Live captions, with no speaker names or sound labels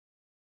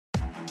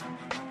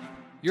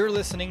You're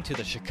listening to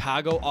the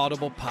Chicago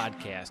Audible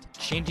Podcast,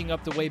 changing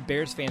up the way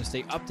Bears fans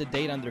stay up to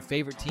date on their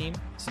favorite team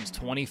since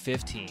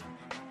 2015.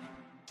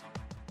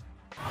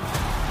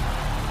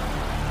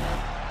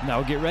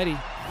 Now get ready,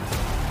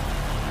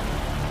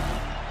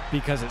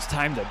 because it's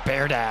time to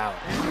bear down.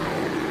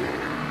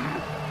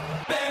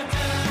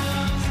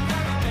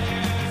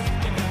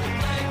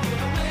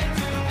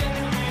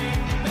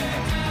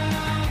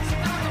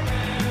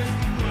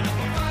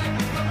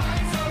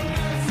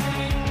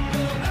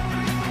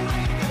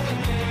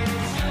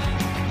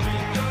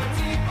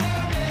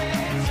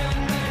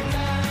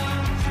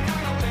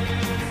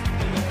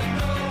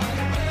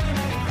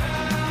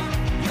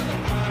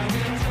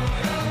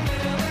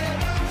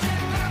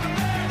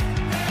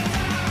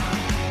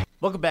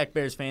 Welcome back,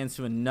 Bears fans,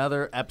 to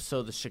another episode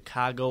of the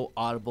Chicago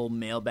Audible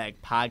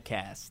Mailbag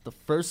Podcast, the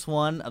first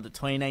one of the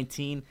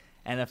 2019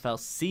 NFL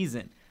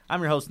season. I'm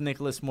your host,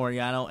 Nicholas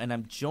Moriano, and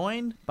I'm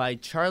joined by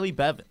Charlie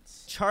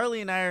Bevins. Charlie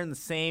and I are in the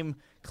same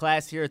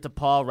class here at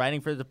DePaul,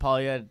 writing for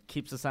DePaul. Yeah, it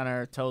keeps us on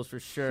our toes for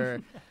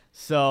sure.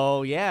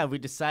 So, yeah, we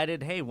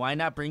decided, hey, why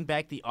not bring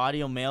back the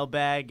audio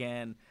mailbag?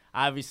 And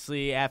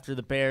obviously, after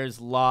the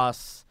Bears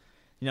lost,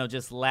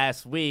 just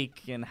last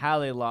week and how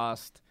they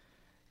lost,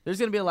 there's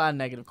going to be a lot of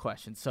negative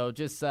questions, so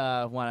just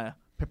want to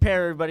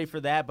prepare everybody for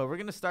that. But we're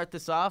going to start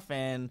this off,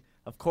 and,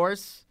 of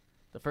course,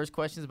 the first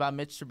question is about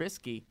Mitch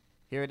Trubisky.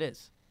 Here it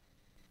is.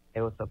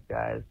 Hey, what's up,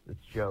 guys? It's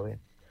Joey.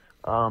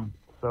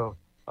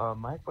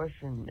 My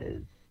question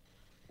is,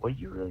 what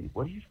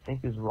do you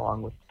think is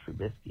wrong with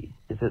Trubisky?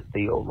 Is it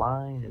the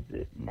O-line? Is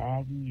it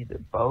Nagy? Is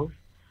it both?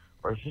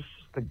 Or is it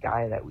just the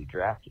guy that we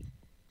drafted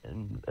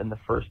in the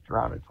first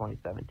round of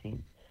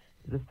 2017?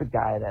 Is this the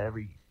guy that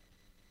every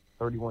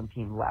 31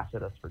 team laughs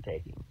at us for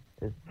taking?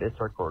 Is this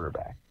our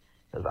quarterback?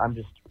 Because I'm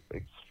just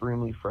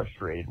extremely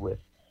frustrated with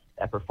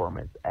that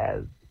performance,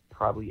 as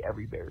probably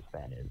every Bears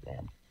fan is,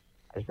 and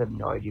I just have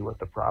no idea what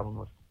the problem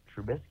with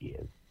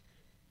Trubisky is.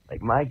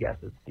 Like, my guess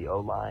is the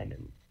O-line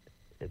and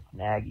it's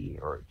Nagy,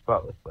 or it's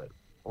both, but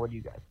what do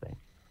you guys think?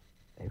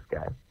 Thanks,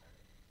 guys.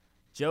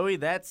 Joey,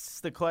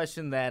 that's the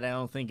question that I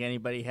don't think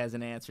anybody has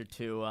an answer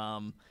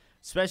to,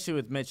 especially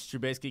with Mitch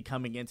Trubisky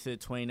coming into the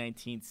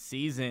 2019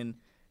 season.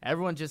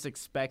 Everyone just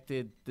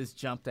expected this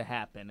jump to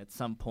happen at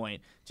some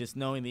point, just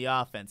knowing the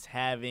offense,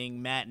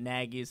 having Matt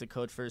Nagy as a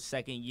coach for his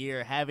second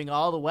year, having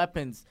all the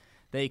weapons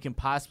that you can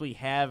possibly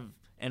have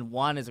and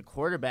want as a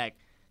quarterback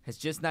has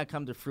just not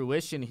come to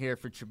fruition here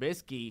for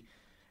Trubisky.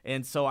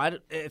 And so I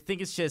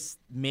think it's just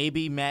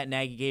maybe Matt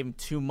Nagy gave him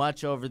too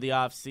much over the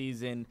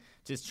offseason,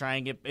 just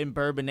trying to get in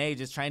Bourbonnais,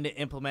 just trying to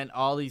implement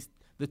all these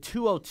 – the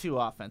 202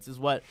 offense is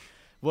what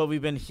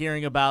we've been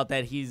hearing about,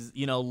 that he's,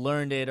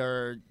 learned it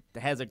or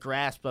has a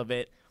grasp of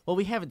it. Well,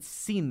 we haven't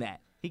seen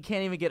that. He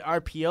can't even get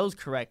RPOs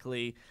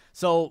correctly.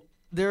 So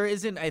there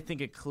isn't, I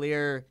think, a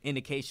clear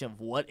indication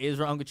of what is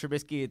wrong with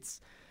Trubisky.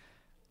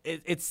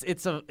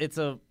 It's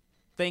a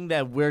thing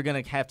that we're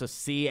going to have to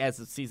see as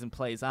the season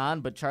plays on.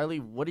 But, Charlie,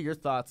 what are your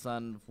thoughts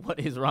on what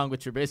is wrong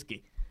with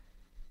Trubisky?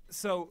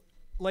 So,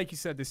 like you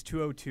said, this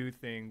 202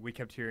 thing, we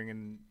kept hearing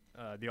in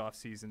the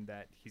offseason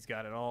that he's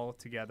got it all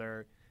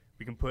together.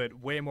 We can put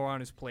way more on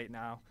his plate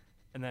now.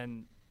 And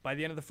then by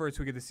the end of the first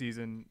week of the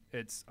season,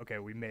 it's, okay,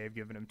 we may have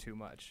given him too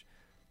much.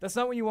 That's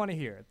not what you want to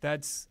hear.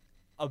 That's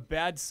a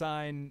bad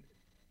sign,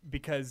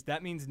 because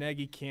that means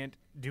Nagy can't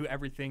do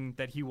everything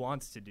that he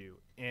wants to do,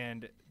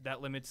 and that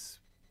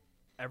limits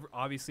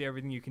obviously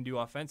everything you can do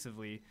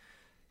offensively.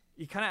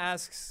 He kind of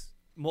asks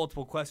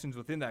multiple questions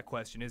within that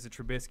question. Is it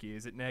Trubisky?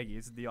 Is it Nagy?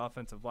 Is it the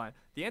offensive line?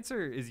 The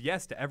answer is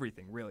yes to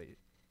everything, really.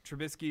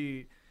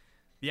 Trubisky,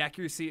 the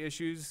accuracy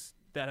issues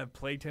that have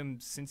plagued him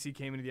since he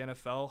came into the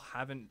NFL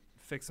haven't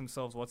fix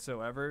themselves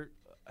whatsoever.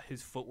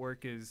 His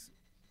footwork is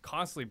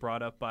constantly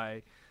brought up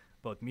by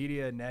both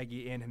media,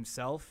 Nagy, and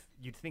himself.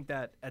 You'd think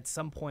that at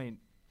some point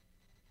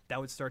that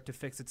would start to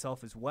fix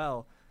itself as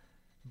well.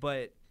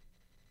 But,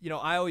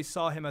 I always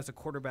saw him as a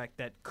quarterback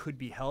that could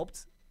be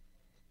helped.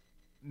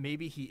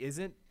 Maybe he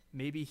isn't.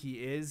 Maybe he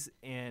is,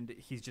 and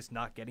he's just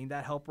not getting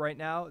that help right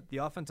now. The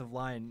offensive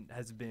line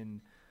has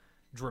been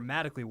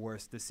dramatically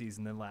worse this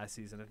season than last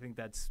season. I think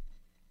that's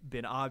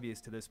been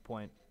obvious to this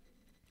point.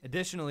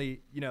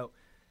 Additionally,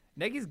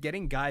 Nagy's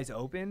getting guys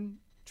open.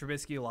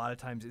 Trubisky a lot of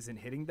times isn't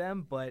hitting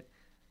them, but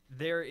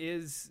there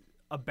is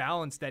a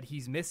balance that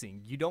he's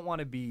missing. You don't want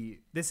to be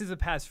 – this is a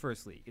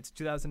pass-first league. It's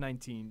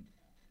 2019,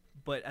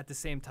 but at the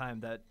same time,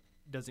 that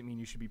doesn't mean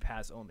you should be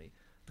pass-only.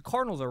 The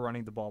Cardinals are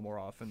running the ball more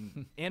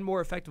often and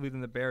more effectively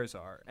than the Bears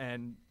are,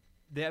 and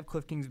they have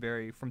Cliff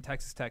Kingsbury from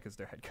Texas Tech as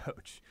their head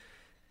coach.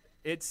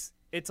 It's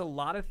a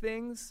lot of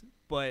things,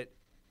 but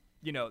 –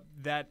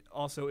 that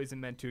also isn't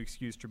meant to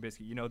excuse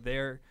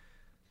Trubisky.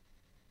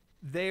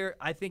 They're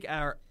I think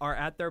are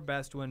at their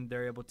best when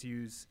they're able to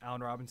use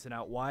Allen Robinson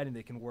out wide, and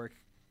they can work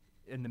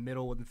in the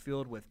middle of the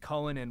field with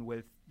Cohen and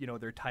with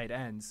their tight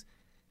ends.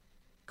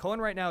 Cohen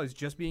right now is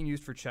just being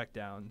used for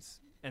checkdowns,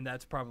 and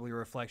that's probably a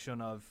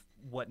reflection of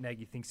what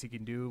Nagy thinks he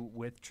can do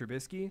with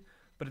Trubisky.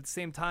 But at the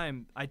same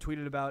time, I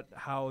tweeted about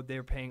how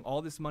they're paying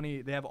all this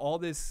money. They have all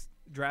this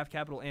draft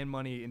capital and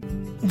money.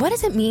 What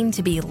does it mean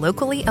to be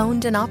locally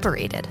owned and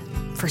operated?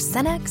 For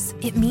Cenex,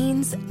 it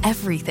means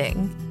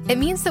everything. It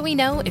means that we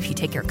know if you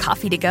take your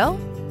coffee to go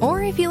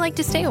or if you like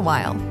to stay a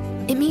while.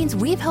 It means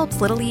we've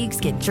helped Little Leagues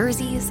get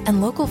jerseys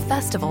and local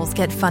festivals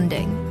get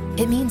funding.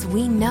 It means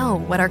we know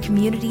what our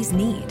communities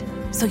need.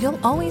 So you'll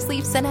always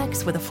leave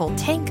Cenex with a full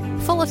tank,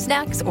 full of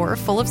snacks, or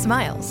full of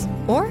smiles.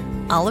 Or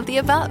all of the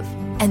above.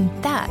 And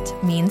that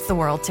means the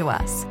world to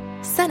us.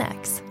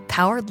 Cenex,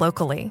 powered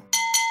locally.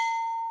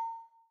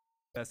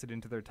 Invested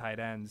into their tight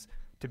ends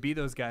to be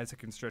those guys that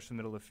can stretch the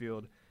middle of the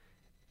field,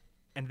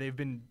 and they've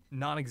been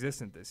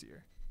non-existent this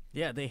year.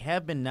 Yeah, they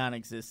have been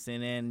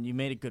non-existent, and you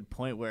made a good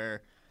point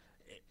where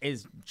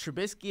is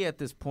Trubisky at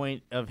this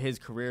point of his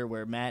career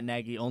where Matt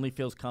Nagy only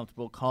feels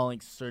comfortable calling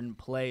certain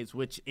plays,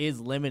 which is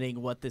limiting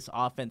what this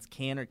offense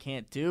can or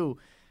can't do.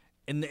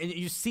 And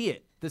you see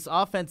it. This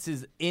offense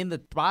is in the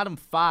bottom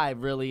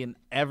 5, really, in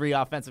every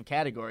offensive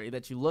category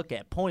that you look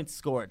at. Points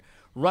scored,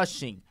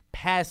 rushing,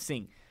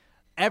 passing,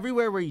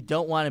 everywhere where you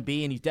don't want to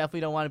be, and you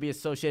definitely don't want to be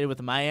associated with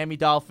the Miami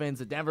Dolphins,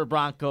 the Denver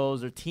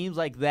Broncos, or teams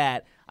like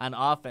that on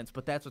offense.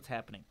 But that's what's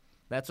happening.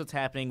 That's what's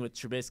happening with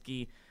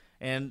Trubisky,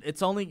 and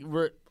it's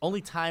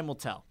only time will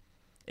tell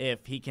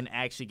if he can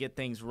actually get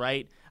things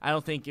right. I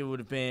don't think it would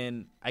have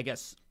been, I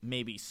guess,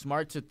 maybe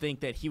smart to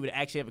think that he would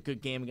actually have a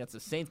good game against the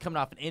Saints coming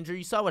off an injury.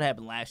 You saw what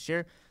happened last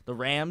year. The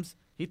Rams,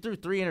 he threw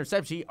 3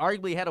 interceptions. He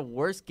arguably had a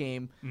worse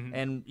game,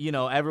 and,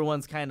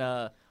 everyone's kind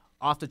of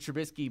off the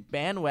Trubisky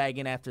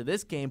bandwagon after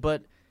this game,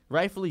 but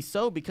rightfully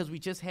so because we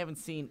just haven't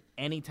seen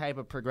any type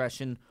of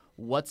progression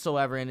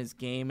whatsoever in his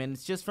game, and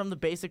it's just from the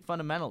basic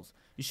fundamentals.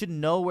 You should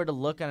know where to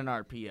look on an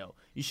RPO.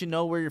 You should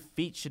know where your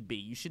feet should be.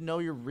 You should know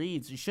your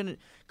reads. You shouldn't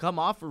come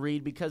off a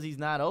read because he's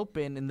not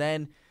open, and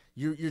then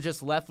you're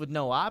just left with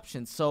no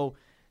options. So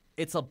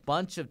it's a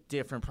bunch of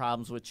different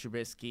problems with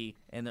Trubisky,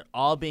 and they're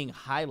all being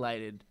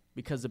highlighted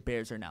because the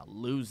Bears are now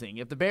losing.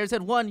 If the Bears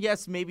had won,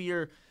 yes, maybe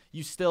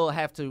you still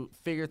have to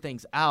figure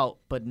things out,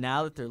 but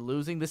now that they're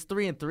losing, this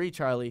 3-3,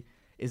 Charlie,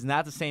 is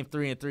not the same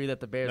 3-3 that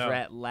the Bears were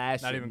at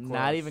last year.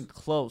 Not even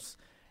close.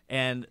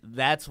 And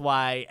that's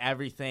why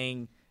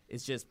everything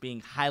is just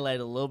being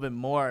highlighted a little bit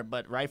more,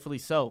 but rightfully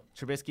so.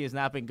 Trubisky has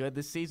not been good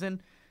this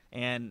season,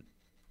 and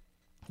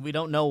we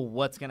don't know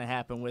what's going to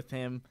happen with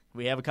him.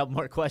 We have a couple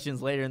more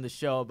questions later in the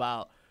show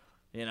about,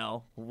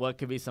 what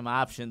could be some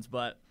options,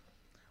 but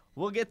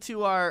we'll get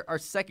to our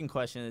second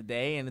question of the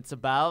day, and it's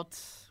about,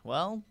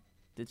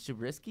 did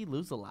Trubisky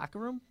lose the locker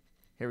room?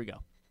 Here we go.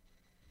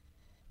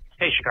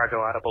 Hey,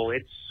 Chicago Audible.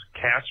 It's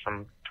Cass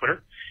from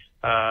Twitter.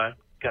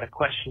 Got a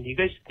question. Do you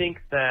guys think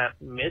that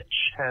Mitch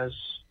has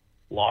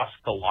lost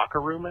the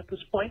locker room at this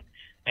point?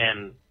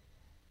 And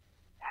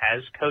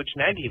has Coach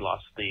Nagy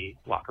lost the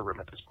locker room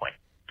at this point?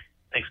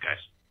 Thanks,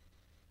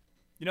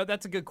 guys.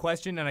 That's a good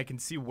question, and I can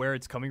see where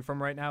it's coming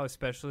from right now,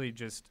 especially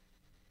just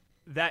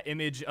that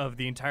image of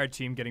the entire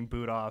team getting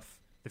booed off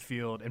the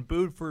field and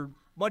booed for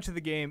much of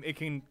the game. It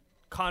can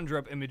conjure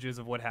up images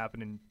of what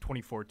happened in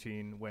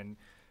 2014 when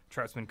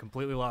Trestman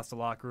completely lost the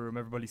locker room.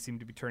 Everybody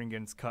seemed to be turning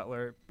against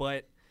Cutler,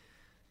 but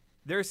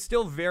they're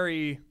still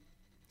very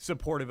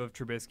supportive of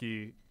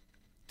Trubisky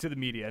to the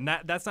media. And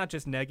that's not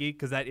just Nagy,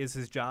 because that is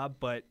his job,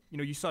 but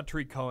you saw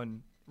Tariq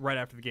Cohen right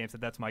after the game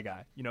said, that's my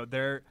guy.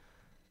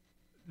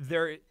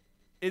 There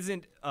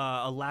isn't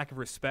a lack of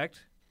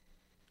respect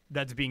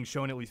that's being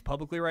shown, at least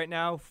publicly right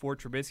now, for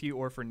Trubisky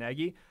or for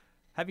Nagy.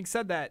 Having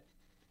said that,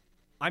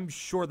 I'm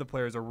sure the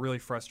players are really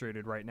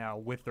frustrated right now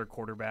with their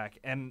quarterback.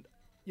 And,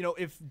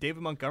 if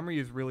David Montgomery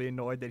is really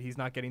annoyed that he's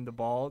not getting the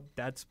ball,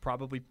 that's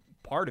probably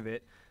part of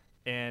it.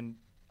 And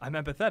I'm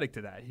empathetic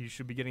to that. He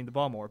should be getting the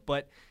ball more.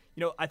 But,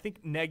 I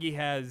think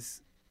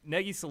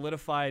Nagy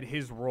solidified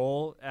his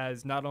role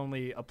as not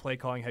only a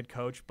play-calling head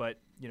coach, but,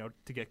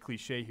 to get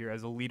cliche here,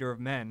 as a leader of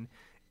men.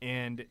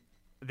 And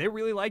they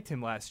really liked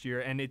him last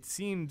year, and it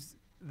seems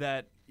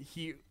that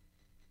he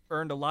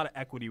earned a lot of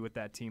equity with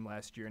that team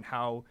last year and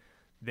how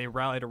they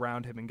rallied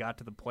around him and got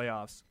to the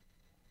playoffs.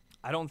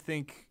 I don't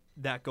think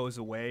that goes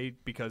away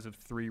because of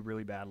 3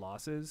 really bad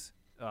losses.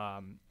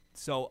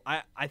 So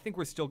I think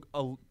we're still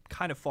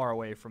kind of far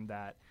away from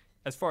that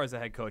as far as the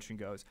head coaching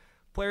goes.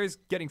 Players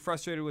getting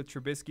frustrated with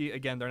Trubisky,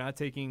 again, they're not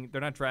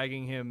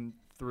dragging him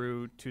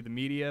through to the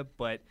media,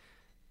 but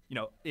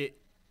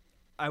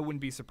I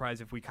wouldn't be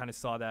surprised if we kind of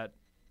saw that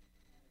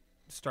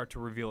start to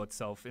reveal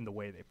itself in the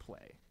way they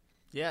play.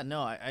 Yeah,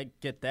 no, I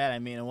get that. I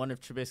mean, I wonder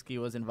if Trubisky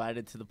was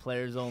invited to the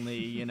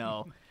players-only,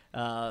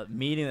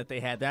 meeting that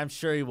they had. I'm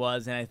sure he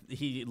was, and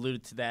he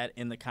alluded to that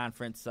in the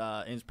conference,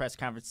 in his press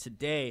conference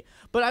today.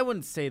 But I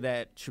wouldn't say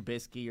that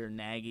Trubisky or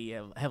Nagy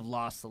have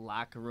lost the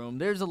locker room.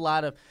 There's a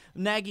lot of –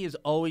 Nagy has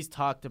always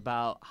talked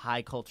about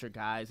high-culture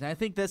guys, and I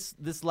think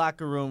this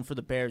locker room for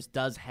the Bears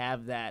does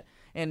have that.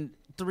 And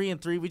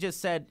 3-3, we just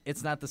said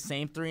it's not the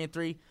same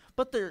 3-3,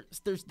 but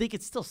they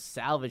could still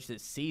salvage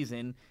this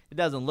season. It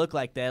doesn't look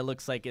like that. It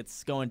looks like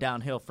it's going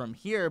downhill from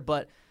here,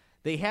 but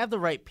they have the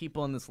right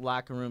people in this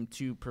locker room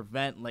to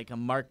prevent like a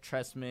Mark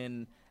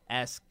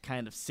Trestman-esque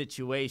kind of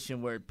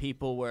situation where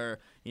people were,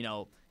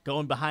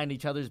 going behind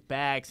each other's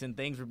backs and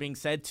things were being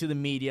said to the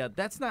media.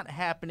 That's not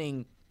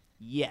happening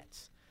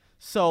yet.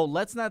 So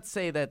let's not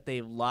say that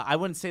I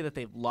wouldn't say that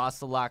they've lost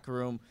the locker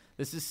room.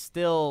 This is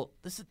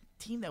a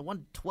team that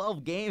won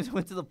 12 games,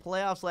 went to the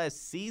playoffs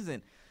last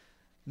season.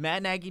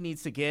 Matt Nagy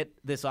needs to get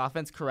this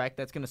offense correct.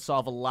 That's going to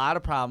solve a lot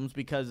of problems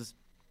because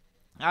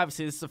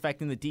obviously this is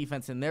affecting the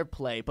defense in their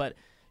play. But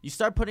you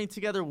start putting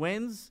together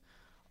wins,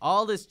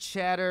 all this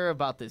chatter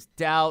about this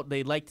doubt,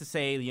 they like to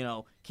say,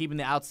 keeping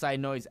the outside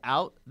noise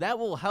out, that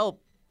will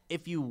help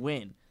if you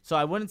win. So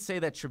I wouldn't say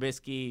that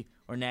Trubisky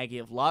or Nagy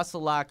have lost the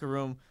locker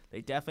room.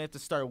 They definitely have to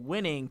start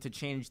winning to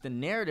change the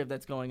narrative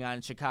that's going on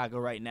in Chicago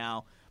right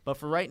now. But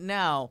for right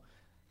now,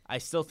 I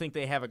still think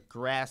they have a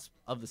grasp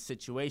of the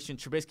situation.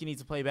 Trubisky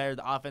needs to play better.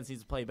 The offense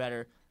needs to play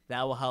better.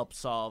 That will help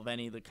solve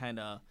any of the kind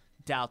of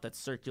doubt that's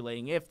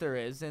circulating, if there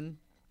is. And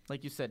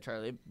like you said,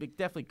 Charlie, it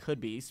definitely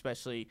could be,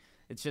 especially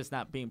it's just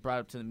not being brought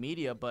up to the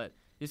media. But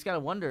you just got to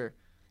wonder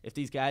if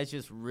these guys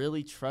just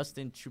really trust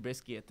in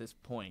Trubisky at this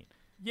point.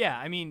 Yeah,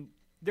 I mean,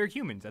 they're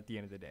humans at the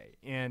end of the day.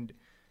 And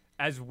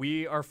as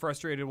we are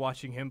frustrated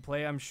watching him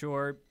play, I'm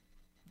sure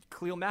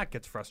Khalil Mack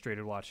gets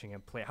frustrated watching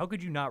him play. How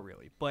could you not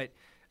really? But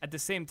at the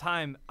same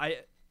time,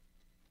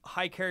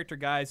 high character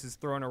guys is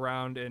thrown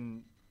around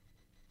in,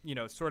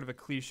 sort of a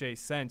cliche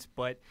sense,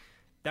 but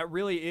that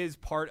really is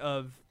part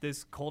of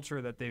this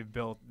culture that they've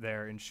built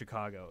there in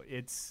Chicago.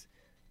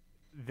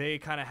 They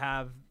kind of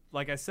have,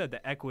 like I said,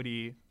 the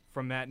equity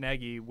from Matt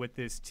Nagy with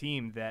this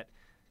team that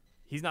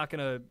he's not going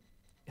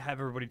to have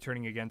everybody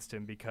turning against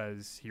him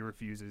because he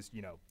refuses,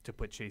 to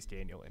put Chase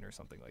Daniel in or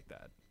something like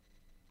that.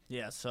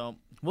 Yeah, so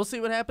we'll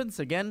see what happens.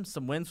 Again,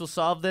 some wins will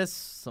solve this.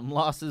 Some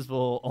losses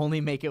will only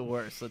make it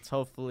worse.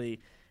 Hopefully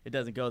it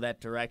doesn't go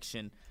that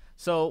direction.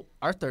 So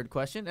our third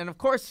question, and of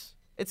course,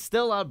 it's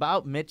still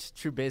about Mitch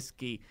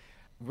Trubisky.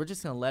 We're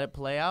just going to let it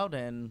play out,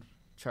 and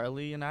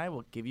Charlie and I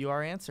will give you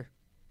our answer.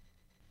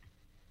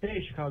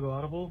 Hey, Chicago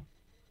Audible.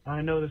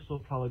 I know this will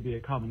probably be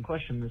a common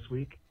question this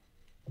week,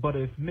 but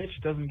if Mitch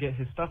doesn't get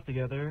his stuff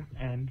together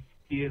and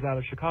he is out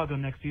of Chicago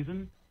next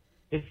season,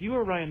 if you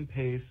were Ryan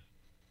Pace,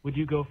 would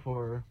you go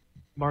for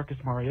Marcus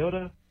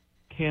Mariota,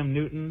 Cam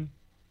Newton,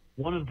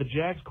 one of the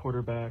Jags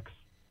quarterbacks,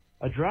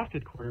 a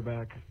drafted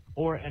quarterback,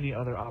 or any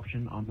other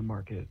option on the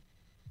market?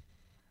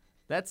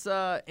 That's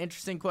an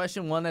interesting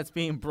question, one that's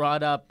being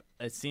brought up,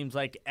 it seems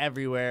like,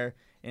 everywhere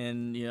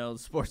in the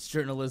sports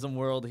journalism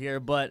world here.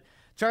 But,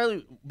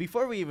 Charlie,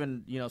 before we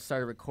even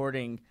started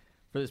recording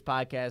for this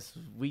podcast,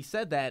 we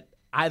said that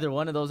either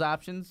one of those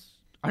options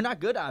are not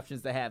good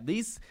options to have.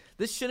 This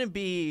shouldn't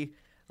be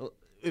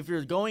 – if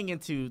you're going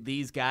into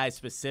these guys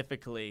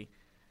specifically,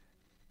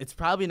 it's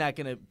probably not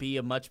going to be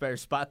a much better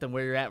spot than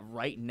where you're at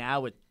right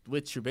now with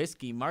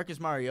Trubisky. Marcus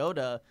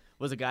Mariota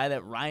was a guy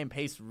that Ryan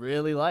Pace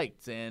really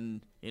liked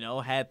and,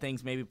 had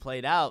things maybe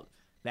played out.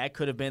 That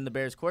could have been the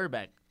Bears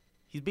quarterback.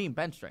 He's being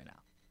benched right now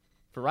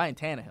for Ryan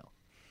Tannehill,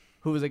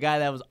 who was a guy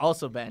that was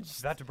also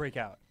benched. About to break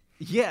out.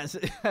 Yes,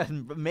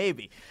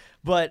 maybe.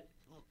 But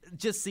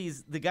just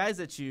the guys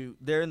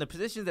they're in the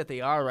positions that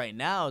they are right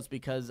now is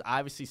because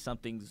obviously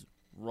something's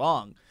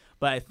wrong.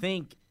 But I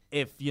think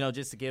if,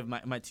 just to give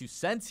my 2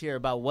 cents here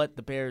about what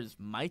the Bears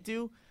might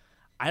do,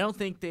 I don't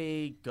think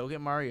they go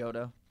get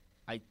Mariota.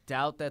 I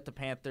doubt that the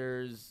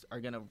Panthers are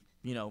going to,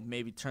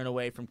 maybe turn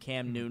away from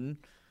Cam Newton.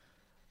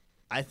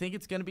 I think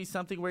it's going to be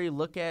something where you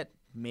look at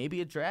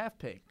maybe a draft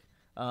pick.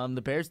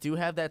 The Bears do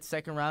have that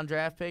second-round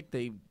draft pick.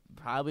 They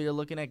probably are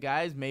looking at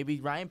guys. Maybe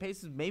Ryan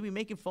Pace is maybe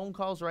making phone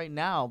calls right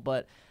now.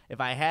 But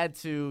if I had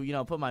to,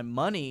 put my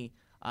money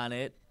on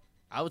it,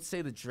 I would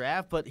say the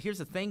draft. But here's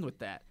the thing with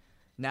that.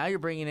 Now you're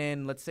bringing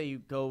in, let's say you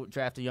go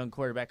draft a young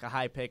quarterback, a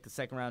high pick, a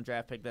second-round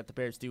draft pick that the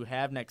Bears do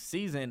have next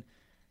season.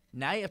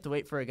 Now you have to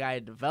wait for a guy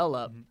to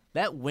develop. Mm-hmm.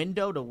 That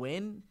window to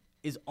win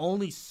is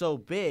only so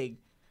big.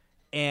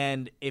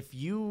 And if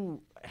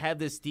you have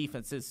this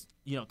defense, this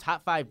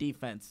top 5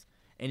 defense,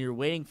 and you're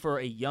waiting for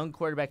a young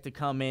quarterback to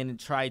come in and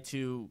try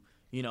to,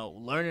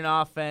 learn an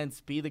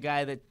offense, be the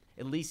guy that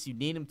at least you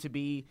need him to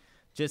be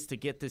just to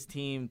get this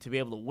team to be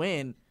able to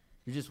win,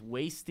 you're just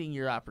wasting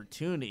your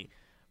opportunity.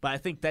 But I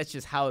think that's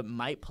just how it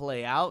might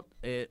play out.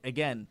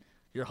 Again,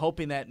 you're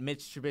hoping that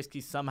Mitch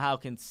Trubisky somehow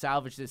can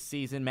salvage this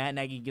season. Matt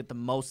Nagy can get the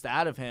most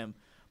out of him.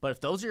 But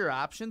if those are your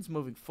options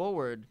moving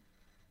forward,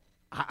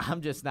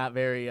 I'm just not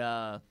very,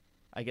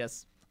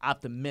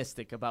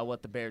 optimistic about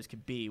what the Bears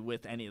could be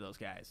with any of those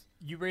guys.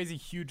 You raise a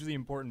hugely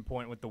important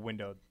point with the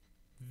window.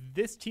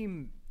 This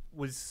team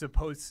was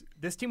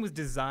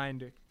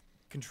designed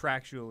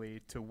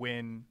contractually to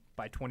win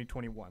by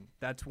 2021.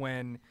 That's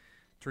when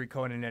Tariq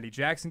Cohen and Eddie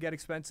Jackson get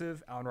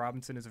expensive. Allen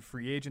Robinson is a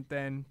free agent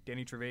then.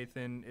 Danny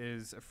Trevathan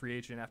is a free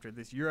agent after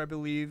this year, I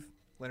believe.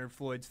 Leonard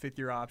Floyd's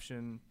 5th-year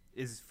option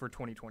is for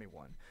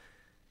 2021.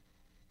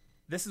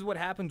 This is what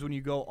happens when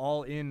you go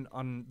all in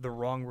on the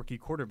wrong rookie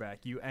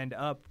quarterback. You end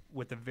up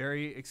with a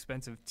very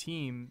expensive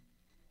team,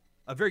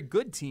 a very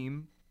good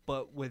team,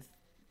 but with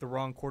the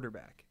wrong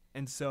quarterback.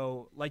 And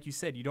so, like you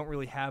said, you don't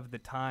really have the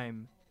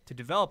time to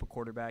develop a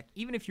quarterback,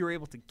 even if you're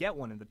able to get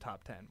one in the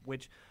top 10,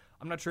 which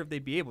I'm not sure if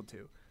they'd be able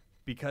to,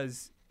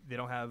 because They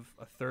don't have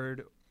a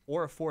third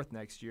or a fourth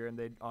next year, and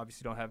they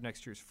obviously don't have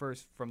next year's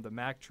first from the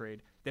Mac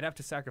trade. They'd have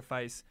to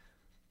sacrifice,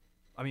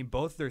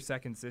 both their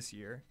seconds this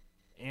year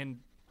and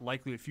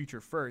likely a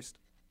future first.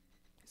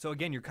 So,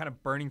 again, you're kind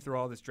of burning through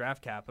all this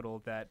draft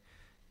capital that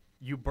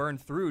you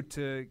burned through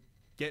to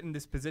get in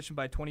this position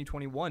by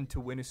 2021 to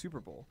win a Super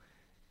Bowl.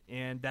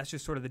 And that's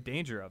just sort of the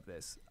danger of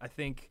this. I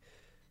think,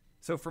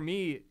 so for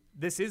me,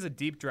 this is a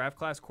deep draft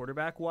class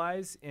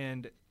quarterback-wise,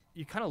 and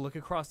you kind of look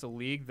across the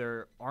league,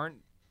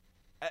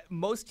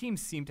 most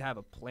teams seem to have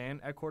a plan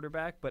at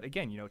quarterback, but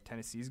again,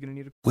 Tennessee's going to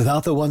need a...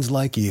 Without the ones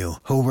like you,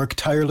 who work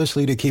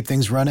tirelessly to keep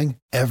things running,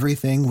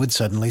 everything would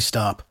suddenly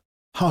stop.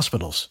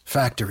 Hospitals,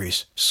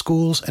 factories,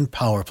 schools, and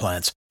power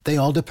plants, they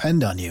all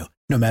depend on you.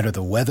 No matter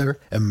the weather,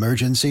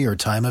 emergency, or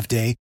time of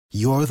day,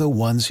 you're the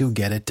ones who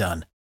get it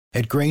done.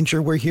 At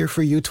Grainger, we're here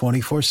for you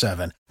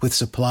 24/7 with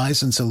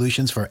supplies and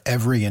solutions for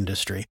every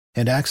industry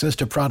and access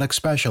to product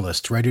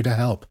specialists ready to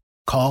help.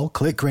 Call,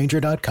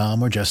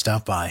 clickgrainger.com, or just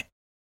stop by.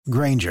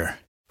 Grainger,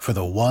 for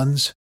the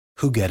ones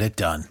who get it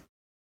done.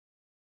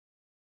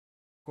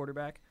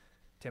 Quarterback.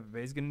 Tampa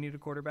Bay's going to need a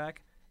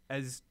quarterback.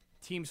 As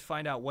teams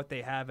find out what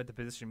they have at the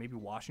position, maybe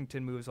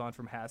Washington moves on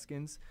from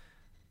Haskins,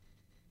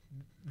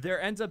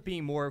 there ends up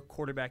being more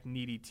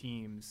quarterback-needy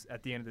teams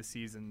at the end of the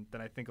season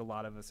than I think a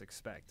lot of us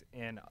expect.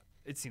 And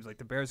it seems like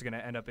the Bears are going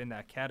to end up in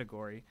that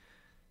category.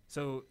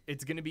 So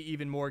it's going to be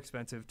even more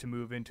expensive to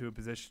move into a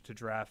position to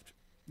draft,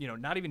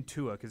 not even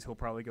Tua, because he'll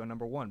probably go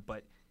number one,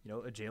 but,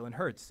 a Jalen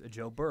Hurts, a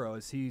Joe Burrow,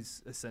 as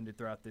he's ascended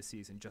throughout this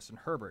season, Justin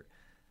Herbert.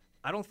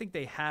 I don't think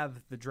they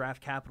have the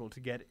draft capital to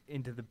get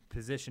into the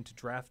position to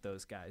draft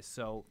those guys.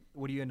 So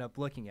what do you end up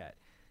looking at?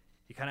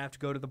 You kind of have to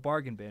go to the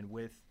bargain bin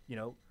with,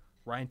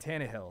 Ryan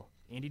Tannehill,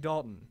 Andy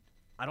Dalton.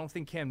 I don't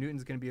think Cam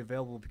Newton's going to be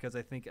available because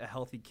I think a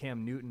healthy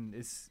Cam Newton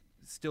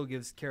still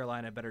gives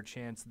Carolina a better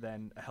chance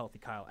than a healthy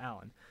Kyle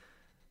Allen.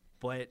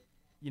 But,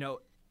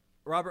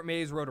 Robert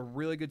Mays wrote a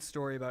really good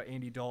story about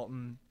Andy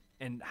Dalton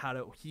and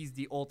he's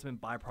the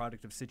ultimate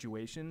byproduct of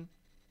situation.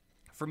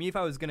 For me, if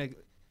I was going to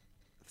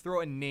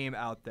throw a name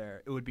out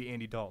there, it would be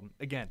Andy Dalton.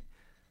 Again,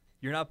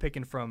 you're not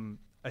picking from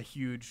a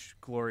huge,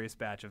 glorious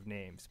batch of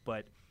names,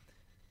 but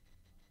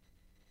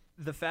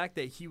the fact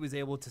that he was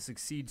able to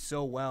succeed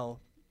so well,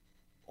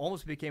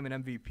 almost became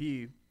an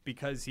MVP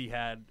because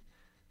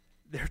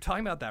they're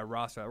talking about that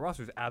roster. That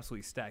roster is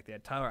absolutely stacked. They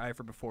had Tyler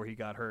Eifert before he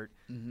got hurt,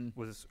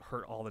 was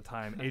hurt all the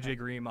time. AJ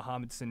Green,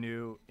 Mohamed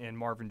Sanu, and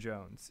Marvin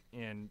Jones.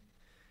 And,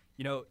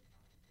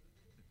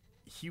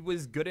 he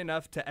was good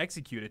enough to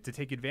execute it, to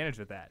take advantage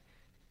of that.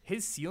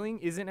 His ceiling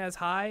isn't as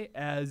high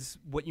as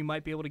what you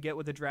might be able to get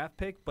with a draft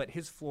pick, but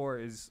his floor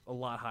is a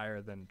lot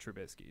higher than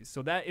Trubisky's.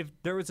 So that if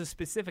there was a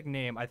specific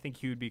name, I think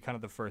he would be kind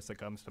of the first that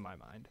comes to my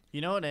mind.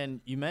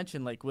 And you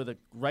mentioned with a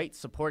right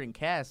supporting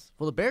cast.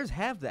 Well, the Bears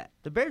have that.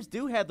 The Bears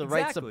do have the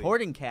right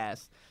supporting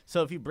cast.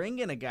 So if you bring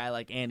in a guy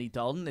like Andy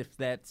Dalton, if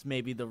that's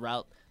maybe the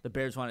route the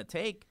Bears want to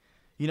take,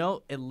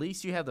 at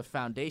least you have the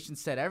foundation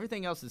set.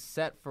 Everything else is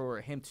set for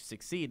him to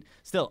succeed.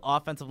 Still,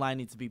 offensive line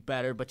needs to be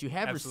better, but you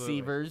have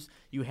receivers.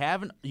 You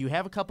have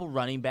a couple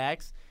running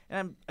backs.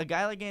 And a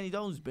guy like Andy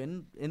Dalton, who's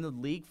been in the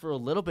league for a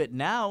little bit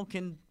now,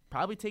 can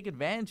probably take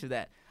advantage of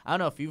that. I don't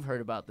know if you've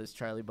heard about this,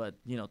 Charlie, but,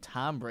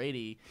 Tom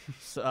Brady,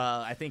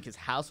 I think his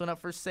house went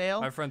up for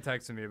sale. My friend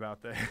texted me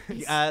about this.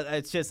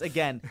 It's just,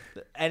 again,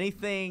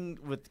 anything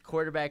with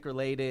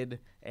quarterback-related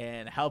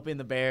and helping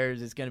the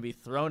Bears is going to be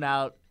thrown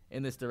out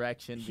in this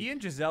direction. He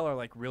and Giselle are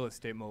like real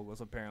estate moguls,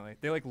 apparently.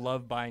 They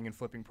love buying and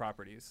flipping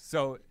properties.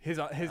 So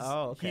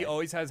he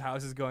always has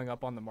houses going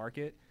up on the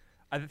market.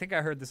 I think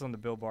I heard this on the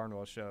Bill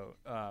Barnwell show.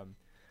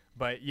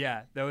 But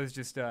yeah, that was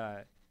just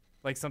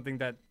something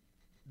that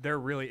they're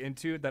really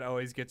into that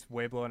always gets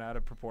way blown out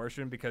of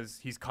proportion because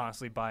he's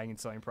constantly buying and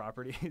selling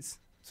properties.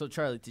 So,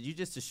 Charlie, did you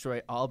just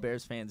destroy all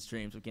Bears fans'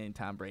 dreams of getting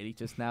Tom Brady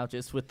just now,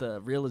 just with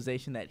the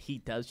realization that he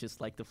does just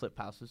like to flip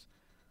houses?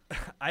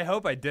 I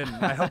hope I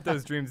didn't. I hope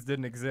those dreams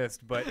didn't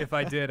exist. But if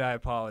I did, I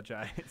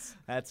apologize.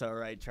 That's all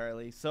right,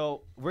 Charlie.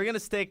 So we're going to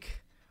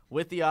stick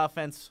with the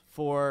offense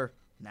for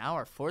now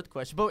our fourth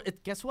question.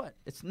 But guess what?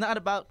 It's not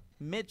about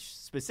Mitch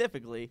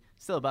specifically.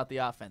 It's still about the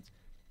offense.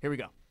 Here we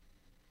go.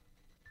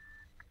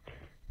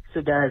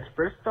 So, guys,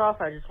 first off,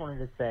 I just wanted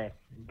to say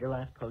your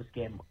last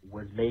postgame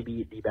was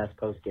maybe the best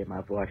postgame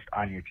I've watched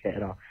on your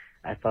channel.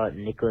 I thought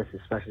Nicholas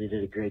especially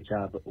did a great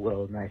job.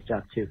 Will, nice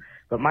job, too.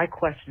 But my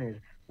question is,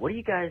 what do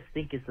you guys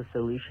think is the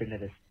solution to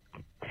this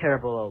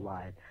terrible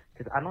O-line?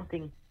 Because I don't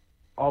think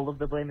all of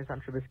the blame is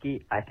on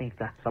Trubisky. I think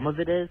that some of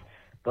it is,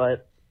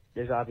 but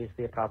there's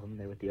obviously a problem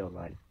there with the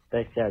O-line.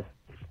 Thanks, guys.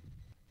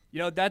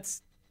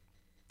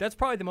 That's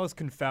probably the most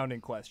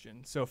confounding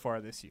question so far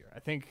this year. I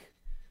think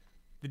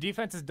the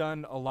defense has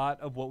done a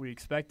lot of what we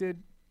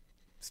expected.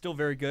 Still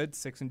very good,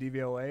 6 in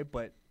DVOA,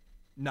 but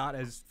not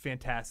as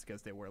fantastic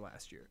as they were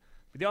last year.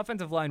 But the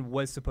offensive line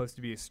was supposed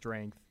to be a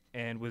strength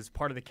and was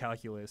part of the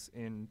calculus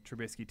in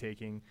Trubisky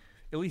taking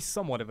at least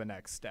somewhat of a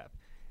next step.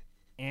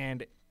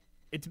 And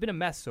it's been a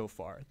mess so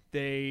far.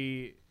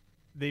 They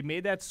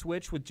made that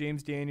switch with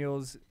James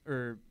Daniels,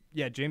 or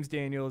James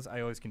Daniels.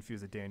 I always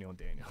confuse the Daniel and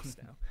Daniels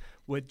now.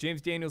 With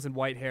James Daniels and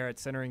Whitehair at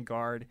center and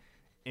guard,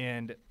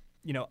 and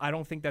I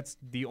don't think that's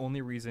the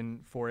only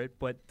reason for it,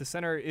 but the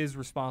center is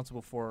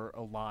responsible for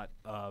a lot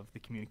of the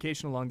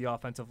communication along the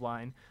offensive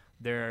line.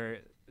 They're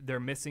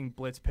missing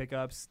blitz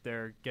pickups.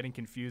 They're getting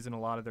confused in a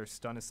lot of their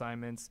stun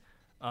assignments.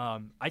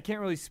 I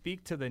can't really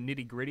speak to the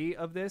nitty-gritty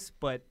of this,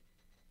 but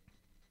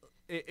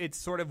it's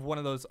sort of one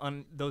of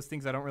those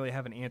things I don't really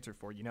have an answer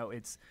for.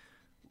 It's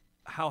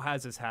how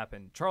has this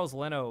happened? Charles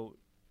Leno,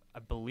 I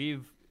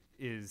believe,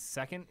 is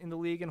second in the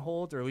league in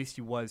holds, or at least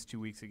he was 2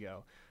 weeks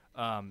ago.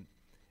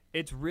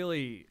 It's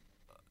really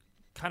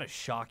kind of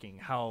shocking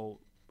how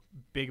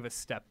big of a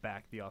step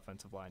back the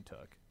offensive line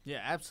took. Yeah,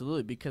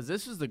 absolutely, because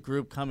this is the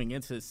group coming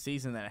into the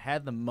season that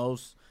had the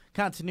most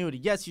continuity.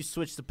 Yes, you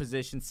switched the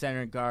position,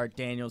 center and guard,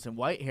 Daniels and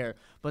Whitehair,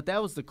 but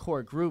that was the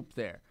core group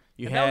there.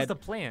 That was the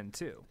plan,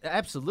 too.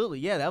 Absolutely,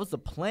 yeah, that was the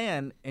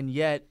plan, and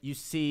yet you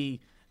see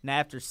now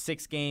after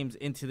 6 games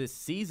into this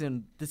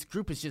season, this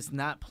group is just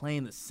not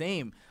playing the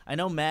same. I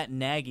know Matt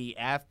Nagy,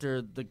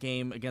 after the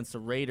game against the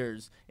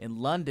Raiders in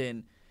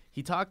London,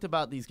 he talked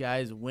about these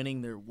guys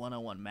winning their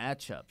one-on-one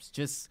matchups.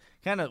 Just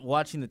kind of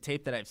watching the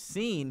tape that I've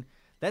seen,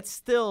 that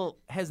still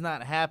has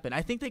not happened.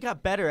 I think they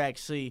got better,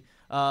 actually,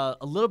 a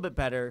little bit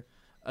better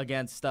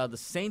against the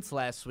Saints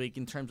last week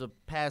in terms of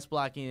pass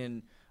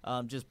blocking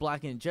and just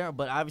blocking in general.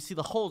 But obviously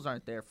the holes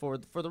aren't there for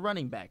the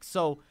running back.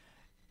 So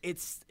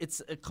it's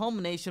a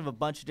culmination of a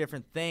bunch of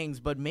different things.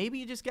 But maybe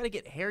you just got to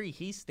get Harry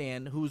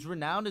Hiestand, who's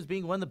renowned as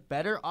being one of the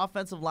better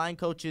offensive line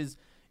coaches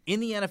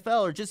in the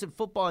NFL or just in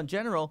football in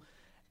general.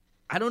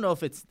 I don't know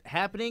if it's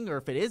happening or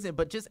if it isn't,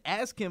 but just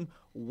ask him,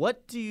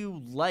 what do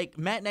you like?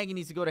 Matt Nagy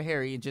needs to go to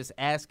Harry and just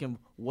ask him,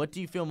 what do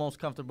you feel most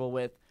comfortable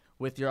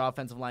with your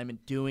offensive lineman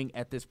doing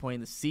at this point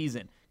in the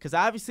season? Because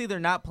obviously they're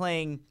not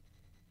playing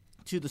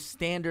to the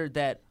standard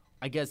that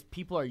I guess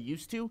people are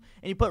used to.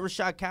 And you put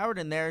Rashad Coward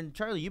in there, and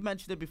Charlie, you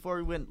mentioned it before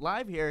we went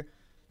live here.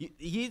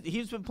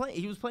 He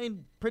was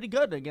playing pretty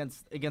good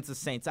against the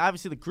Saints.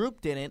 Obviously the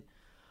group didn't,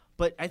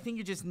 but I think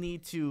you just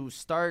need to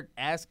start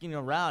asking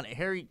around.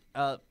 Harry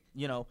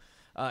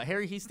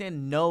Hiestand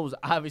knows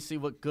obviously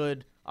what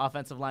good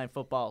offensive line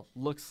football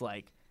looks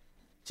like.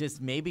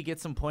 Just maybe get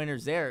some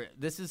pointers there.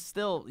 This is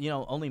still,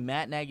 only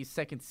Matt Nagy's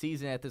second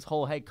season at this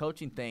whole head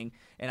coaching thing,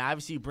 and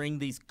obviously you bring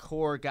these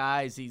core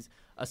guys, these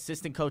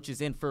assistant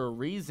coaches in for a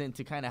reason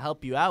to kind of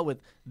help you out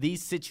with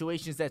these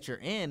situations that you're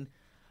in.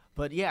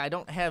 But, yeah, I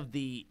don't have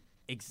the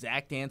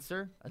exact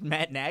answer.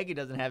 Matt Nagy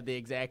doesn't have the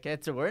exact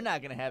answer. We're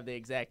not going to have the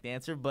exact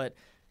answer, but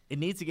it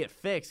needs to get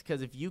fixed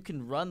because if you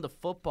can run the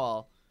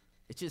football,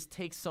 it just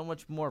takes so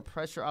much more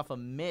pressure off of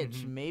Mitch.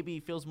 Mm-hmm. Maybe he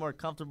feels more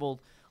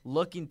comfortable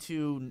looking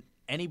to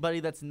anybody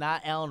that's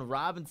not Allen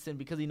Robinson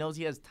because he knows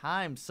he has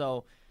time.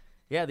 So,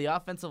 yeah, the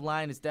offensive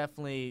line is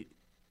definitely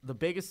the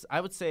biggest,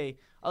 I would say,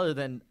 other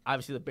than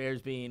obviously the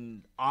Bears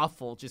being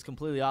awful, just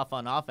completely off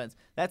on offense.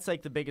 That's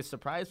like the biggest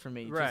surprise for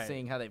me, just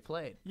seeing how they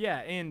played. Yeah,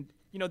 and,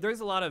 there's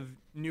a lot of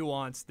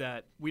nuance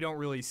that we don't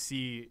really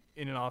see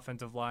in an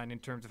offensive line in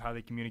terms of how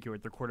they communicate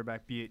with their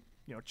quarterback, be it,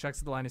 checks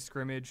at the line of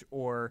scrimmage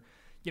or –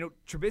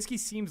 Trubisky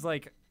seems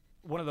like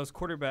one of those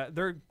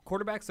they're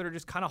quarterbacks that are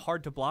just kind of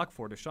hard to block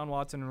for. Deshaun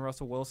Watson and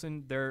Russell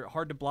Wilson, they're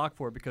hard to block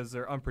for because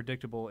they're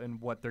unpredictable in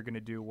what they're going to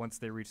do once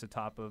they reach the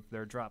top of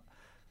their drop.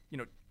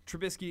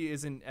 Trubisky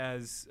isn't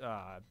as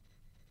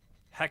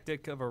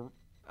hectic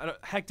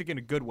in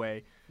a good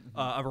way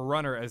of a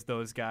runner as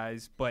those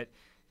guys, but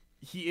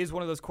he is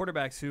one of those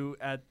quarterbacks who,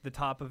 at the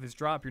top of his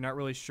drop, you're not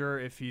really sure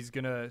if he's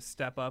going to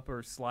step up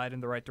or slide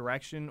in the right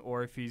direction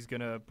or if he's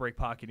going to break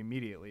pocket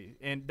immediately.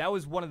 And that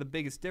was one of the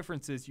biggest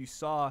differences you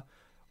saw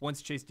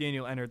once Chase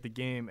Daniel entered the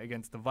game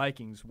against the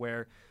Vikings,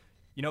 where,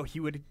 he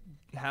would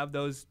have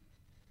those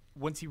 –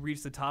 once he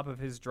reached the top of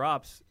his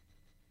drops,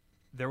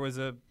 there was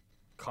a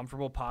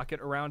comfortable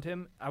pocket around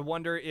him. I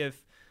wonder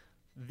if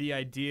the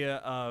idea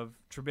of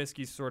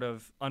Trubisky's sort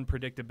of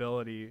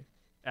unpredictability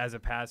as a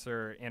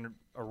passer and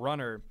a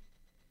runner –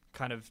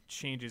 kind of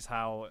changes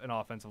how an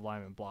offensive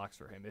lineman blocks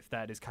for him, if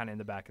that is kind of in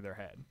the back of their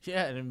head.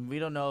 Yeah, and we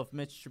don't know if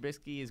Mitch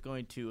Trubisky is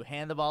going to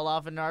hand the ball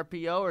off in an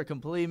RPO or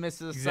completely miss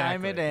his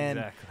assignment,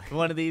 and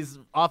one of these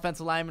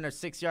offensive linemen are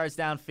 6 yards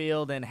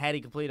downfield, and had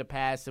he completed a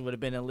pass, it would have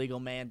been an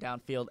illegal man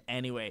downfield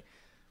anyway.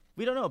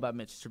 We don't know about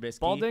Mitch Trubisky.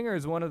 Baldinger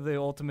is one of the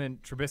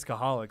ultimate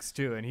Trubiskyholics,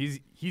 too, and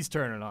he's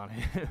turning on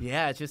him.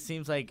 Yeah, it just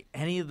seems like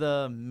any of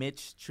the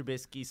Mitch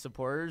Trubisky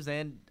supporters,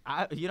 and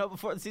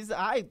before the season,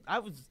 I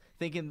was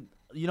thinking –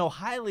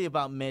 highly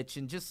about Mitch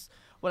and just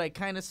what I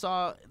kind of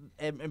saw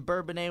in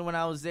Bourbonnais when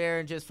I was there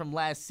and just from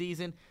last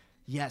season.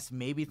 Yes,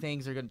 maybe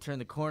things are going to turn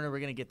the corner. We're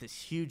going to get this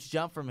huge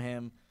jump from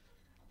him,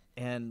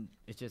 and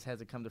it just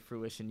hasn't come to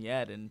fruition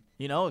yet. And,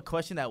 a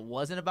question that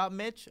wasn't about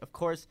Mitch, of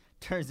course,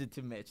 turns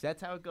into Mitch.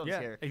 That's how it goes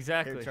here.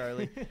 Exactly. Here,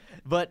 Charlie.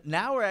 But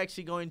now we're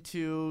actually going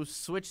to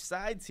switch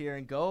sides here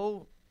and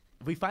go.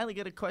 We finally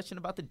get a question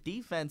about the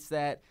defense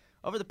that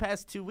over the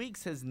past 2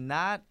 weeks has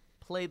not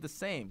played the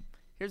same.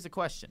 Here's the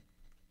question.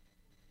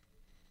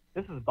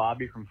 This is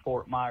Bobby from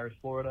Fort Myers,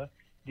 Florida.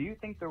 do you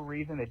think the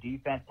reason the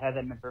defense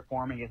hasn't been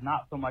performing is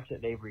not so much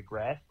that they've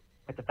regressed,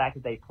 but the fact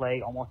that they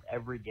play almost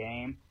every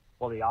game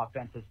while the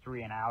offense is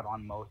 3 and out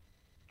on most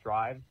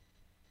drives?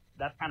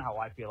 That's kind of how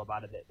I feel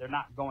about it. They're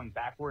not going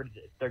backwards.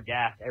 They're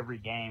gassed every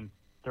game,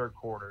 third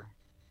quarter.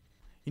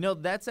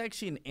 That's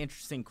actually an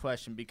interesting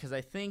question because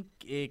I think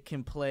it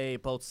can play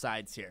both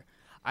sides here.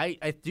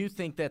 I do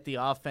think that the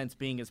offense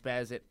being as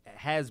bad as it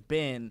has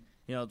been,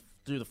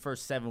 through the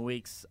first 7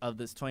 weeks of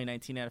this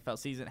 2019 NFL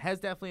season has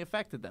definitely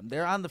affected them.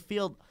 They're on the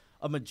field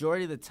a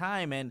majority of the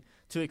time, and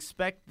to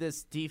expect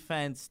this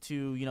defense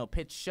to,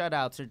 pitch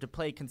shutouts or to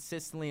play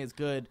consistently as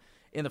good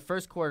in the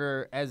first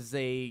quarter as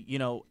they,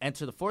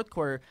 enter the fourth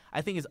quarter,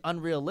 I think is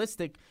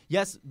unrealistic.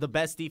 Yes, the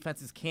best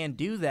defenses can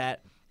do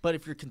that, but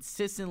if you're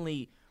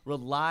consistently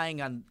relying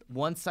on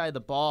one side of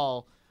the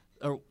ball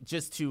or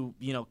just to,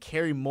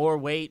 carry more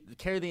weight,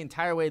 carry the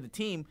entire weight of the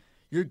team,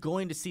 you're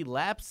going to see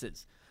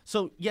lapses.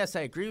 So, yes,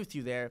 I agree with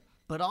you there,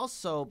 but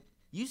also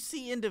you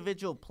see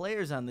individual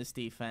players on this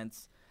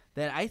defense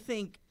that I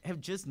think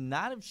have just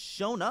not have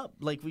shown up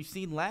like we've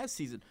seen last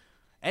season.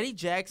 Eddie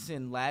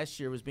Jackson last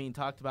year was being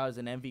talked about as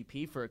an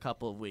MVP for a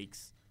couple of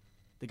weeks.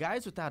 The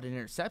guy's without an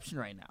interception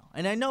right now.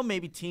 And I know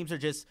maybe teams are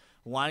just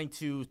wanting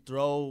to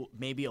throw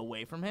maybe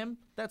away from him.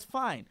 That's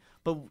fine.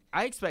 But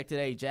I expected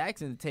Eddie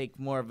Jackson to take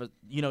more of a,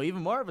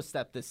 even more of a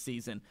step this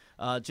season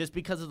just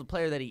because of the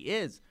player that he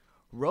is.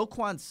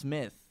 Roquan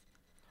Smith.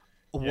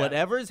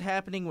 Whatever is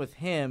happening with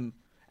him,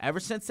 ever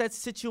since that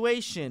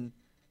situation,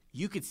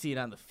 you could see it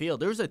on the field.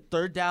 There was a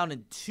 3rd down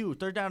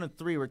and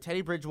 3 where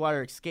Teddy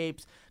Bridgewater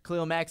escapes.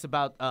 Khalil Mack's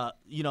about,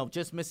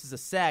 just misses a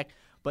sack,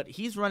 but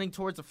he's running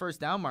towards the first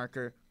down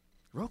marker.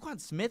 Roquan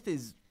Smith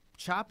is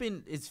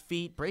chopping his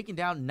feet, breaking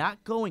down,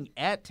 not going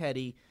at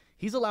Teddy.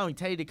 He's allowing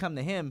Teddy to come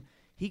to him.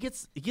 He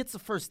gets the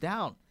first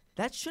down.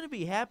 That shouldn't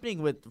be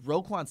happening with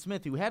Roquan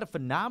Smith, who had a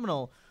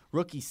phenomenal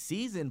rookie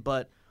season,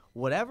 but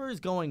whatever is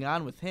going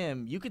on with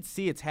him, you could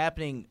see it's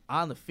happening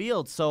on the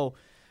field. So,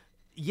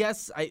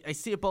 yes, I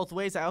see it both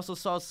ways. I also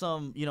saw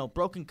some,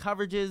 broken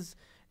coverages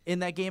in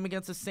that game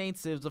against the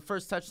Saints. It was the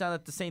first touchdown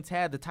that the Saints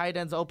had. The tight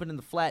end's open in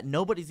the flat.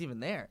 Nobody's even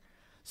there.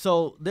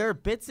 So there are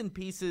bits and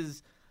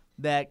pieces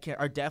that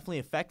are definitely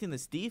affecting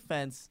this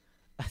defense.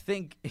 I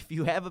think if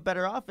you have a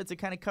better offense, it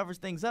kind of covers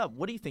things up.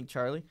 What do you think,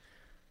 Charlie?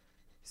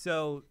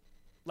 So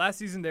last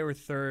season they were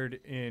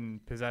 3rd in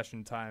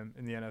possession time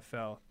in the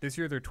NFL. This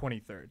year they're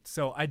 23rd.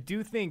 So I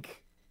do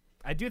think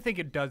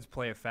it does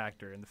play a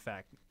factor in the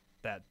fact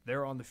that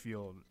they're on the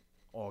field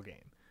all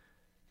game.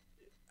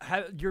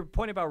 Your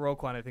point about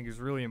Roquan, I think, is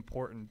really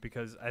important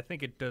because I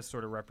think it does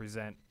sort of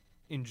represent,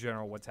 in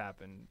general, what's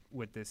happened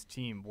with this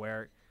team,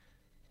 where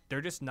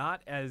they're just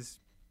not as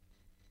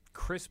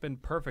crisp and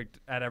perfect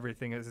at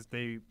everything as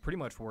they pretty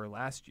much were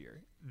last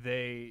year.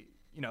 They,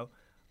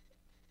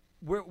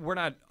 we're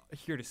not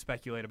here to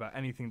speculate about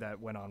anything that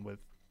went on with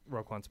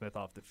Roquan Smith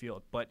off the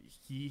field, but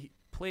he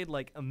played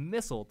like a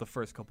missile the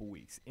first couple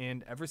weeks,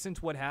 and ever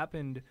since what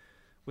happened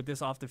with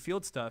this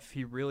off-the-field stuff,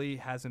 he really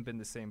hasn't been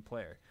the same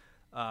player.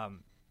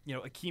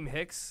 Akeem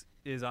Hicks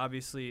is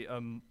obviously a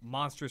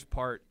monstrous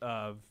part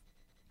of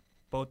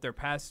both their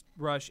pass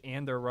rush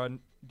and their run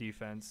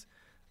defense,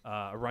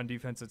 a run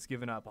defense that's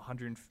given up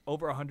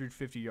over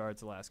 150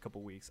 yards the last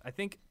couple weeks. I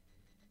think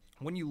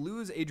when you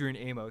lose Adrian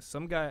Amos,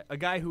 a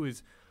guy who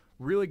is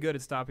really good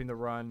at stopping the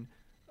run,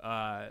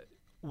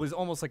 was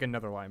almost like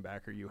another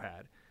linebacker you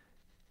had.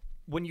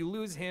 When you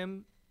lose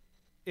him,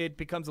 it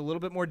becomes a little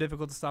bit more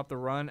difficult to stop the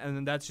run, and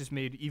then that's just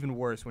made even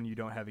worse when you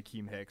don't have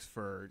Akeem Hicks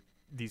for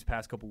these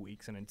past couple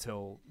weeks and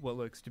until what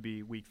looks to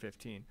be Week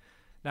 15.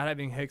 Not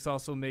having Hicks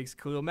also makes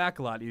Khalil Mack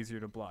a lot easier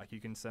to block. You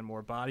can send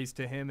more bodies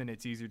to him, and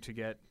it's easier to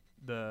get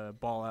the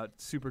ball out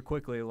super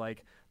quickly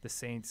like the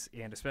Saints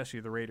and especially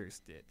the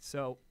Raiders did.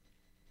 So,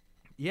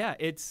 yeah,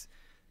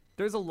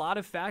 there's a lot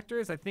of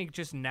factors. I think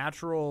just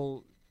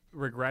natural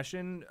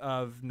regression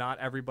of not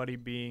everybody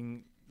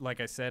being,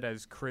 like I said,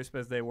 as crisp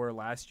as they were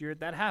last year.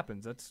 That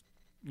happens. That's,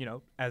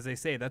 as they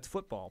say, that's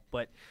football.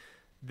 But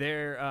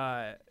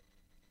the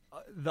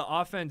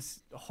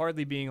offense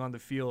hardly being on the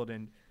field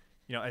and,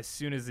 as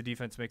soon as the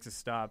defense makes a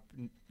stop,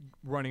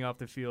 running off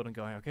the field and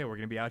going, okay, we're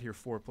going to be out here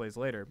 4 plays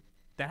later,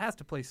 that has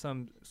to play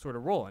some sort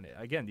of role in it.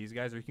 Again, these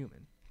guys are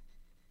human.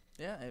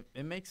 Yeah,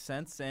 it makes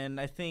sense. And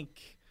I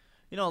think,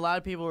 a lot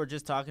of people were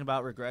just talking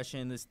about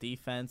regression in this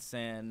defense,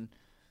 and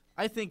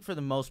I think for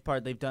the most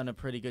part they've done a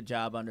pretty good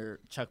job under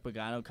Chuck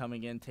Pagano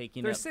coming in,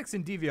 taking They're 6th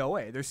in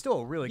DVOA. They're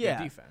still a really good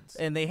defense.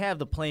 And they have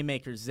the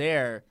playmakers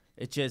there.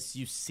 It just,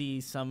 you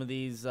see some of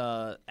these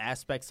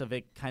aspects of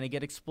it kind of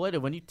get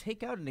exploited. When you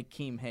take out an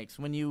Akeem Hicks,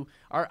 when you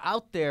are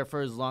out there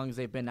for as long as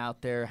they've been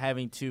out there,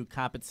 having to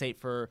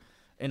compensate for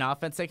an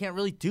offense that can't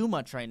really do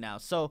much right now.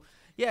 So,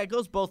 yeah, it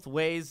goes both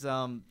ways.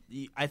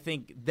 I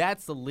think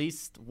that's the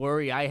least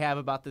worry I have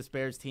about this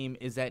Bears team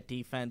is that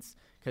defense,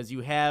 because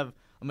you have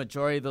a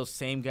majority of those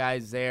same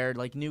guys there,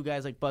 like new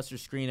guys like Buster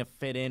Skrine have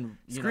fit in.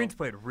 Skrine's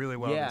played really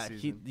well this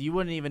season. You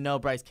wouldn't even know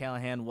Bryce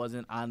Callahan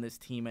wasn't on this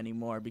team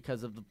anymore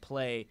because of the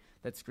play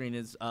that Skrine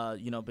has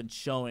been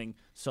showing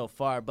so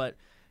far. But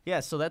Yeah,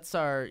 so that's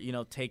our,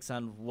 takes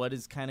on what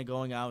is kind of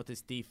going on with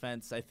this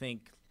defense. I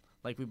think,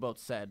 like we both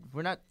said,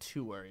 we're not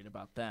too worried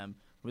about them.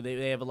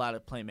 They have a lot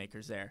of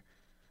playmakers there.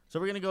 So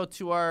we're going to go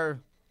to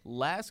our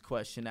last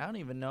question. I don't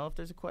even know if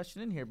there's a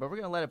question in here, but we're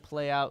going to let it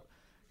play out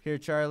here,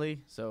 Charlie.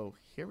 So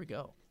here we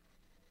go.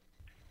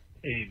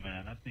 Hey,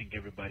 man, I think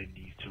everybody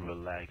needs to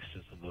relax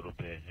just a little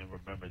bit and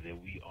remember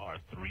that we are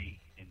 3-3.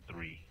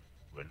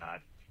 We're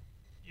not,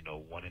 1-5,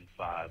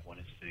 1-6,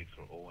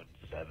 or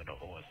 0-7, or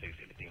 0-6,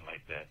 anything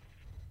like that.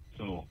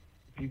 So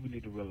people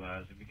need to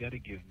realize that we got to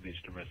give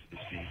Mitch the rest of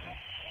the season.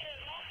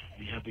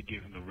 We have to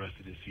give him the rest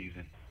of the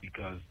season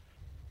because,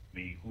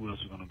 who else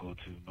we're going to go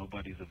to?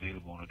 Nobody's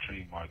available on a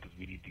trade market because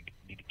we need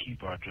to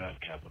keep our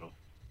draft capital.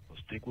 So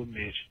stick with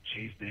Mitch.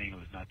 Chase Daniel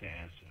is not the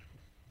answer.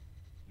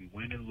 We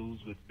win and lose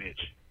with Mitch,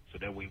 so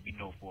that way we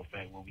know for a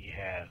fact what we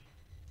have,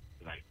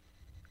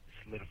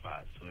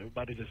 solidified. So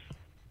everybody just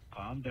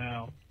calm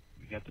down.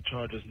 We got the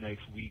Chargers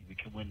next week. We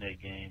can win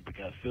that game. We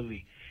got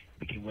Philly.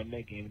 We can win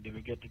that game. And then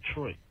we got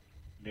Detroit.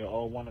 They're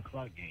all 1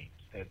 o'clock games.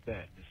 At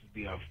that. This will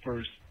be our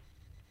first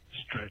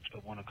stretch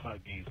of 1 o'clock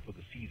games for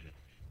the season.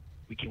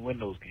 We can win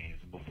those games.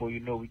 And before you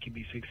know, we can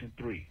be 6-3.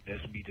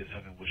 That's me just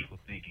having wishful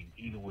thinking,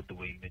 even with the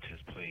way Mitch has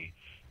played.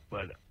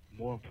 But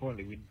more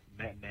importantly,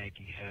 Matt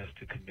Nagy has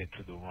to commit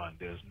to the run.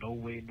 There's no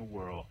way in the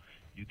world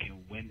you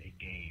can win a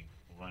game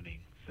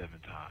running 7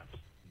 times.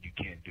 You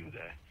can't do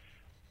that.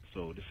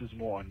 So this is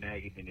more on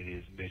Nagy than it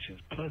is Mitch. And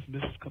plus,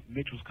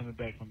 Mitch was coming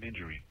back from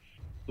injury.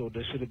 So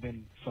there should have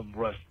been some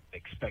rust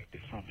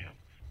expected from him.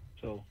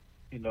 So,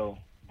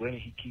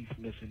 granted he keeps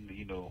missing,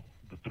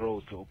 the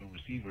throws to open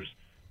receivers.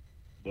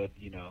 But,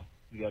 we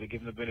got to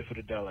give him the benefit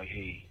of the doubt. Like,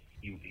 hey,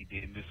 he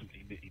did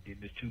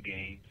miss 2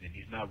 games, and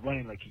he's not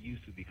running like he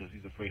used to because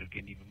he's afraid of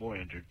getting even more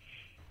injured.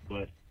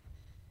 But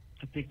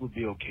I think we'll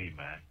be okay,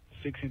 man.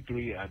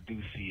 6-3, I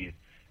do see it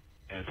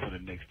as for the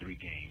next 3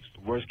 games.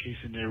 The worst case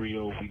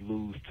scenario, we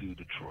lose to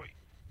Detroit.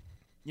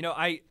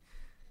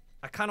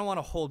 I kind of want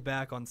to hold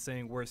back on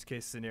saying worst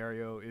case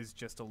scenario is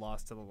just a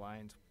loss to the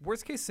Lions.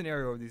 Worst case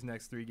scenario of these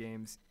next 3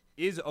 games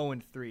is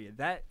 0-3.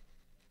 That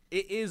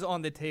it is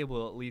on the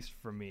table, at least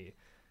for me.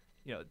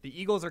 The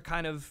Eagles are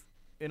kind of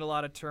in a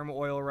lot of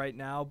turmoil right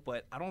now,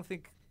 but I don't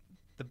think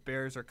the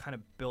Bears are kind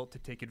of built to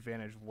take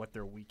advantage of what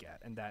they're weak at,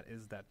 and that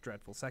is that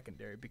dreadful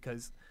secondary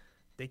because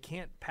they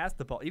can't pass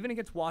the ball. Even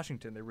against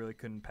Washington, they really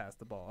couldn't pass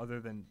the ball other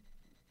than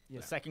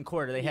the second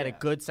quarter. They had a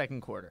good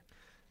second quarter.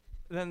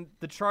 Then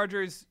the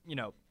Chargers,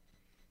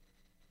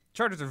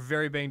 Chargers are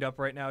very banged up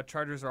right now.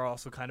 Chargers are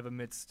also kind of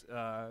amidst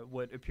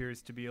what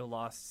appears to be a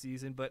lost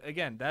season. But,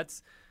 again,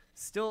 that's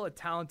still a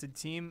talented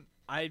team.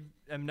 I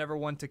am never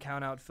one to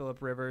count out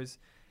Phillip Rivers.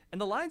 And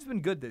the Lions have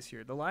been good this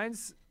year. The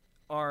Lions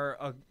are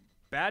a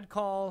bad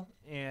call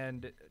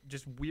and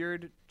just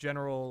weird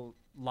general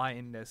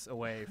lionness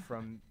away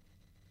from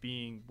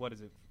being,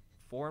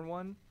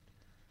 4-1?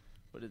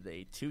 What are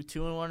they,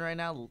 2-2-1 right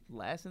now,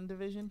 last in the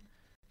division?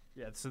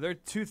 Yeah, so they're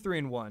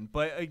 2-3-1.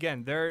 But,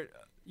 again, they're –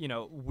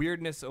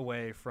 weirdness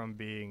away from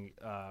being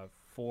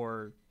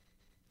 4-2-1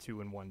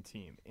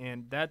 team.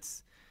 And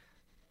that's,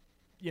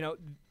 an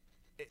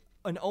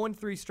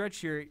 0-3 stretch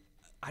here,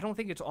 I don't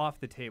think it's off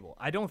the table.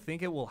 I don't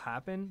think it will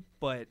happen,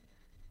 but,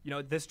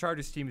 this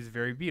Chargers team is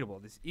very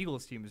beatable. This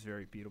Eagles team is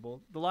very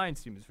beatable. The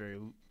Lions team is very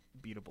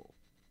beatable.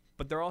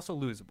 But they're also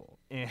losable.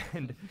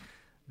 And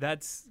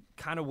that's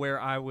kind of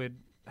where I would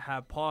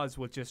have pause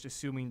with just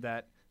assuming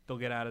that they'll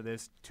get out of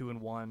this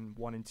 2-1,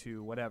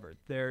 1-2, whatever.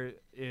 There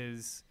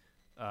is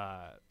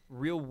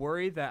real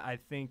worry that I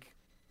think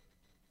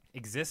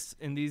exists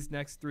in these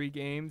next 3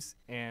 games,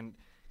 and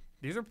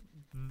these are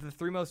the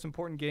 3 most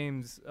important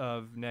games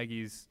of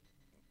Nagy's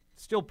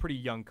still pretty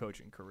young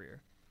coaching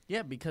career.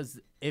 Yeah, because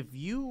if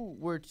you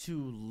were to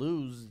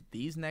lose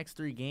these next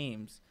 3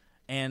 games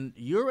and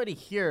you already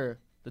hear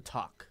the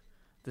talk,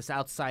 this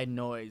outside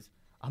noise,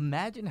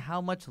 imagine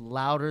how much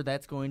louder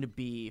that's going to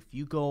be if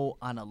you go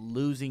on a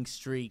losing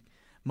streak.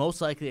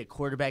 Most likely a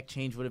quarterback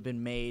change would have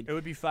been made. It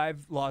would be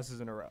 5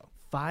 losses in a row.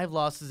 5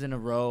 losses in a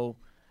row.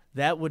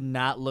 That would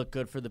not look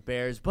good for the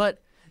Bears.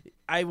 But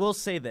I will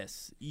say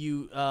this.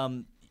 You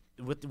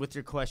with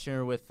your question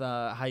or with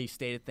how you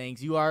stated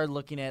things, you are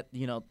looking at,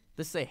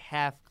 this is a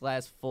half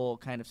glass full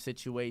kind of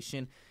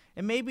situation.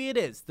 And maybe it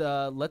is.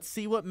 Let's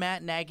see what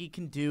Matt Nagy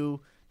can do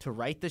to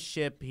right the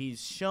ship.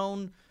 He's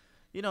shown,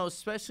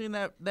 especially in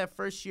that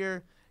first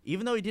year,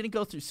 even though he didn't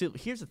go through. So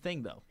here's the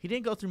thing, though. He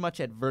didn't go through much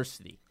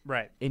adversity.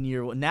 Right. In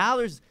year 1. Now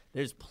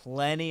there's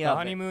plenty of The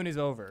honeymoon is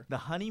over. The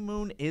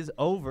honeymoon is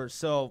over.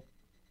 So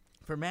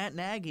for Matt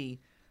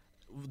Nagy,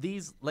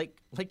 these like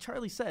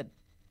Charlie said,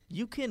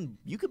 you could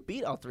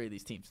beat all 3 of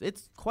these teams.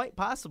 It's quite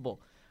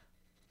possible.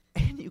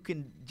 And you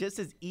can just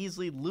as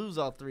easily lose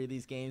all 3 of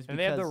these games. And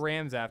they have the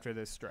Rams after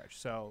this stretch,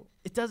 so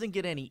it doesn't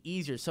get any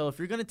easier. So if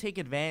you're going to take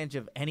advantage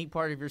of any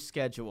part of your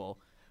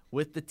schedule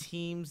with the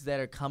teams that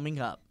are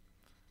coming up,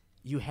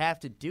 you have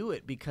to do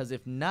it, because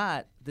if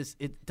not,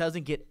 it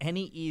doesn't get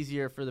any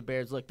easier for the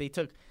Bears. Look, they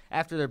took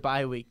after their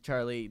bye week,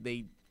 Charlie,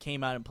 they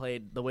came out and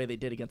played the way they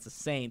did against the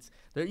Saints.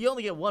 You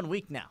only get 1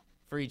 week now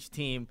for each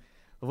team.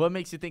 what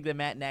makes you think that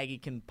Matt Nagy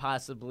can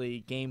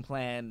possibly game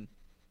plan,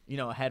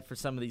 ahead for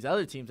some of these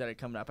other teams that are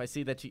coming up? I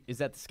see that is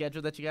that the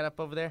schedule that you got up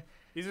over there?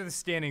 These are the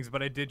standings,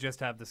 but I did just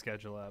have the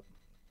schedule up.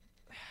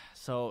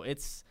 So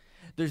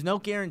there's no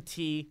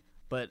guarantee,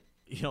 but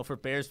for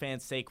Bears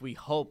fans' sake, we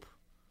hope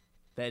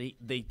that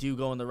they do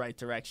go in the right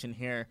direction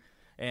here,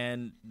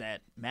 and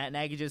that Matt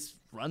Nagy just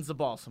runs the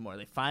ball some more.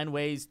 They find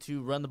ways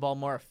to run the ball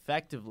more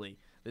effectively.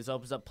 This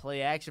opens up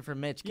play action for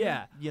Mitch.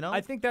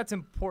 I think that's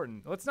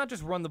important. Let's not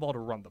just run the ball to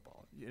run the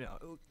ball.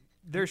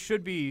 There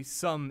should be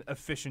some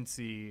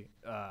efficiency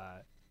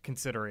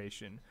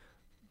consideration,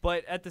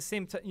 but at the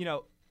same time,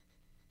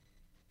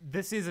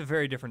 this is a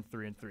very different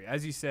 3-3.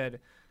 As you said,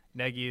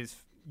 Nagy is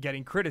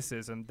getting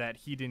criticism that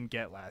he didn't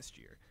get last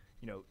year.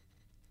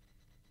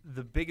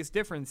 The biggest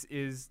difference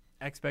is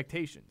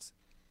expectations.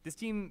 This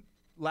team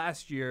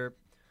last year,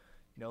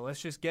 let's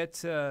just get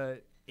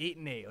to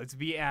 8-8. Let's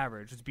be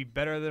average. Let's be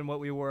better than what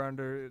we were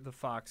under the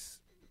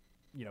Fox,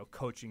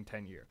 coaching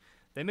tenure.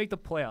 They make the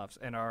playoffs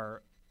and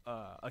are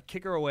a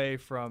kicker away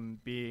from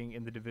being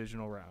in the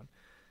divisional round.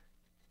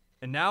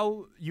 And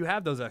now you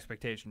have those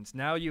expectations.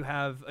 Now you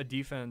have a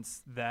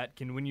defense that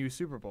can win you a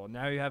Super Bowl.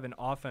 Now you have an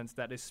offense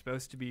that is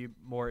supposed to be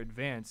more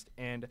advanced.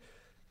 And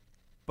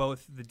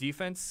both the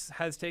defense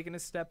has taken a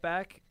step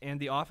back and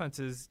the offense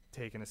has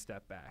taken a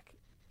step back.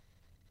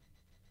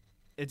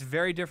 It's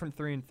very different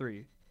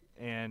 3-3.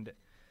 And,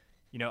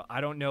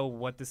 I don't know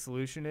what the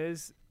solution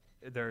is.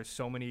 There are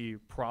so many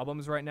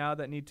problems right now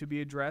that need to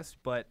be addressed.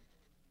 But,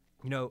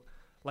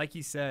 like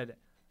you said,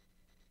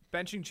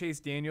 benching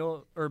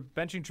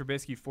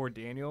Trubisky for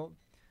Daniel,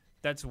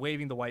 that's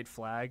waving the white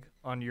flag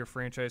on your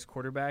franchise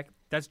quarterback.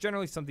 That's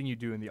generally something you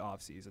do in the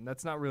offseason.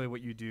 That's not really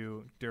what you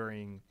do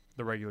during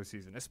the regular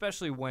season,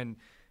 especially when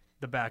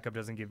the backup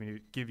doesn't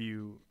give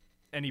you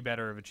any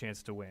better of a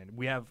chance to win.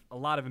 We have a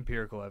lot of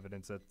empirical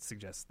evidence that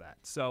suggests that.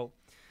 So,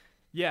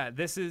 yeah,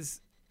 this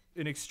is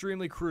an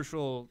extremely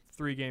crucial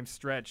 3-game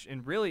stretch.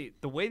 And really,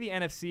 the way the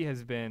NFC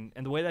has been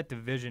and the way that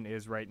division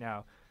is right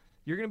now,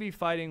 you're going to be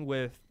jockeying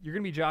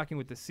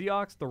with the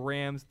Seahawks, the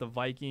Rams, the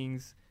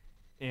Vikings,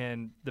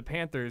 and the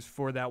Panthers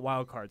for that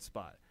wild card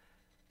spot.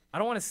 I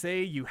don't want to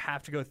say you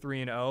have to go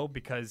 3-0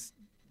 because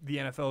the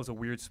NFL is a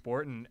weird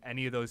sport and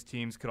any of those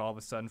teams could all of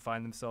a sudden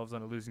find themselves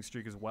on a losing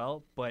streak as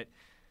well. But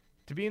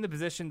to be in the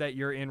position that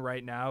you're in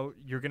right now,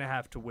 you're going to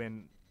have to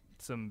win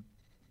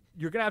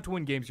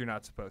games you're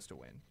not supposed to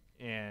win.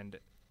 And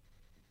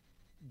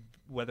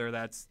whether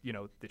that's,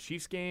 the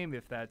Chiefs game,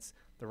 if that's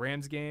the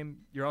Rams game,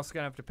 you're also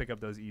going to have to pick up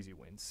those easy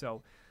wins.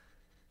 So,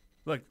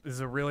 look, this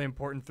is a really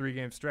important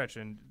 3-game stretch,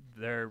 and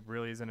there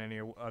really isn't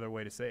any other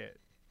way to say it.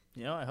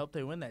 I hope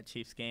they win that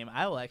Chiefs game.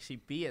 I will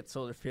actually be at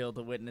Soldier Field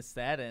to witness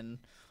that and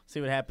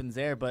see what happens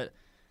there. But,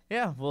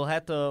 yeah, we'll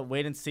have to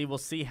wait and see. We'll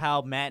see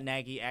how Matt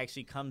Nagy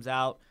actually comes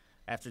out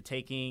after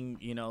taking,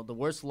 the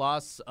worst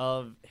loss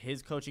of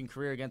his coaching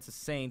career against the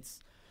Saints,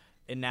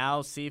 and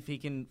now see if he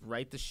can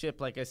right the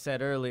ship, like I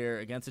said earlier,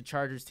 against a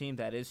Chargers team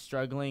that is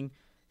struggling.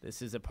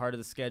 This is a part of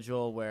the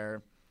schedule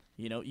where,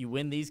 you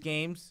win these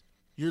games.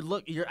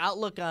 Your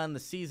outlook on the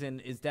season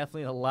is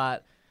definitely a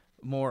lot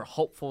more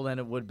hopeful than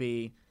it would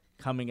be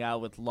coming out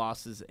with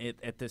losses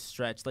at this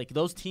stretch. Like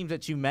those teams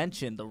that you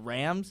mentioned, the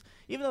Rams,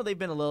 even though they've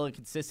been a little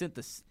inconsistent,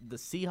 the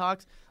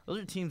Seahawks, those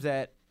are teams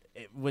that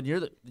when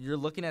you're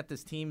looking at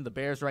this team, the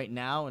Bears right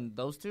now, and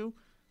those two,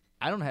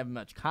 I don't have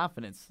much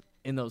confidence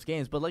in those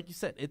games. But like you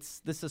said,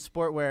 this is a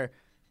sport where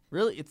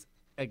really it's,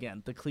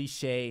 again, the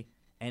cliche,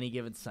 any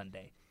given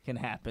Sunday can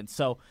happen.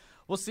 So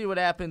we'll see what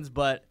happens,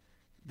 but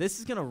this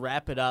is going to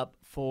wrap it up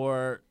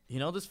for,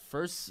 this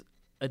first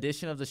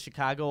edition of the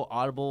Chicago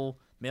Audible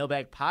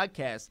Mailbag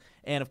podcast.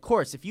 And, of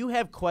course, if you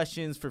have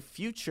questions for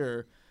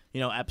future,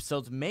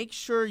 episodes, make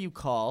sure you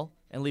call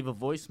and leave a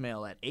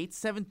voicemail at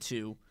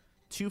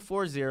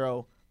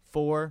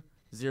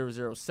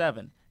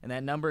 872-240-4007. And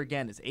that number,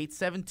 again, is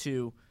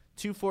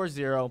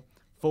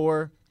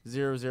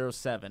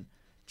 872-240-4007.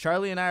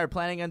 Charlie and I are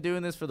planning on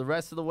doing this for the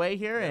rest of the way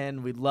here,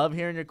 and we'd love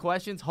hearing your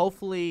questions.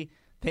 Hopefully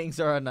things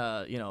are on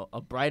a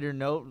brighter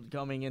note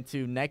coming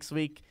into next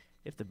week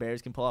if the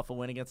Bears can pull off a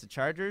win against the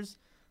Chargers.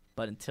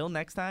 But until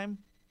next time,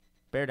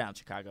 bear down,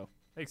 Chicago.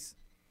 Thanks.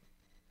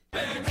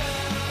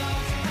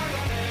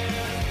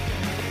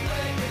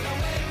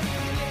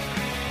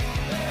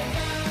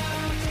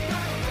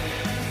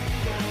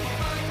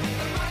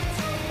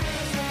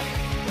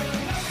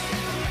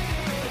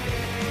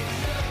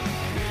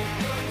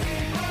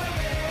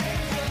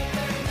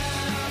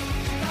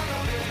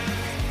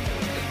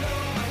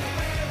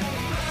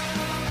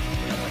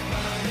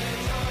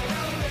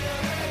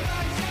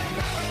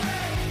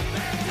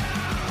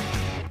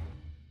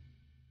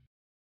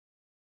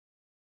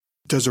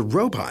 Does a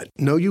robot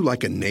know you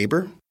like a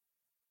neighbor?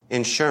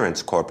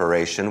 Insurance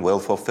Corporation will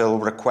fulfill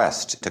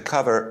requests to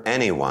cover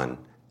anyone,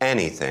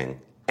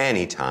 anything,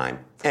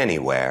 anytime,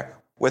 anywhere,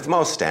 with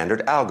most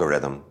standard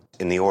algorithm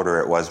in the order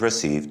it was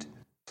received.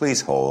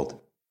 Please hold.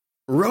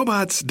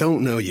 Robots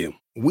don't know you.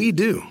 We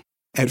do.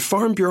 At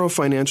Farm Bureau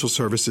Financial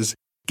Services,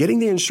 getting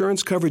the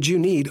insurance coverage you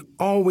need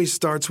always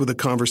starts with a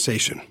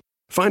conversation.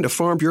 Find a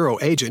Farm Bureau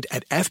agent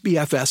at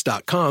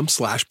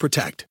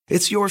fbfs.com/protect.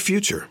 It's your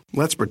future.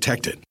 Let's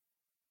protect it.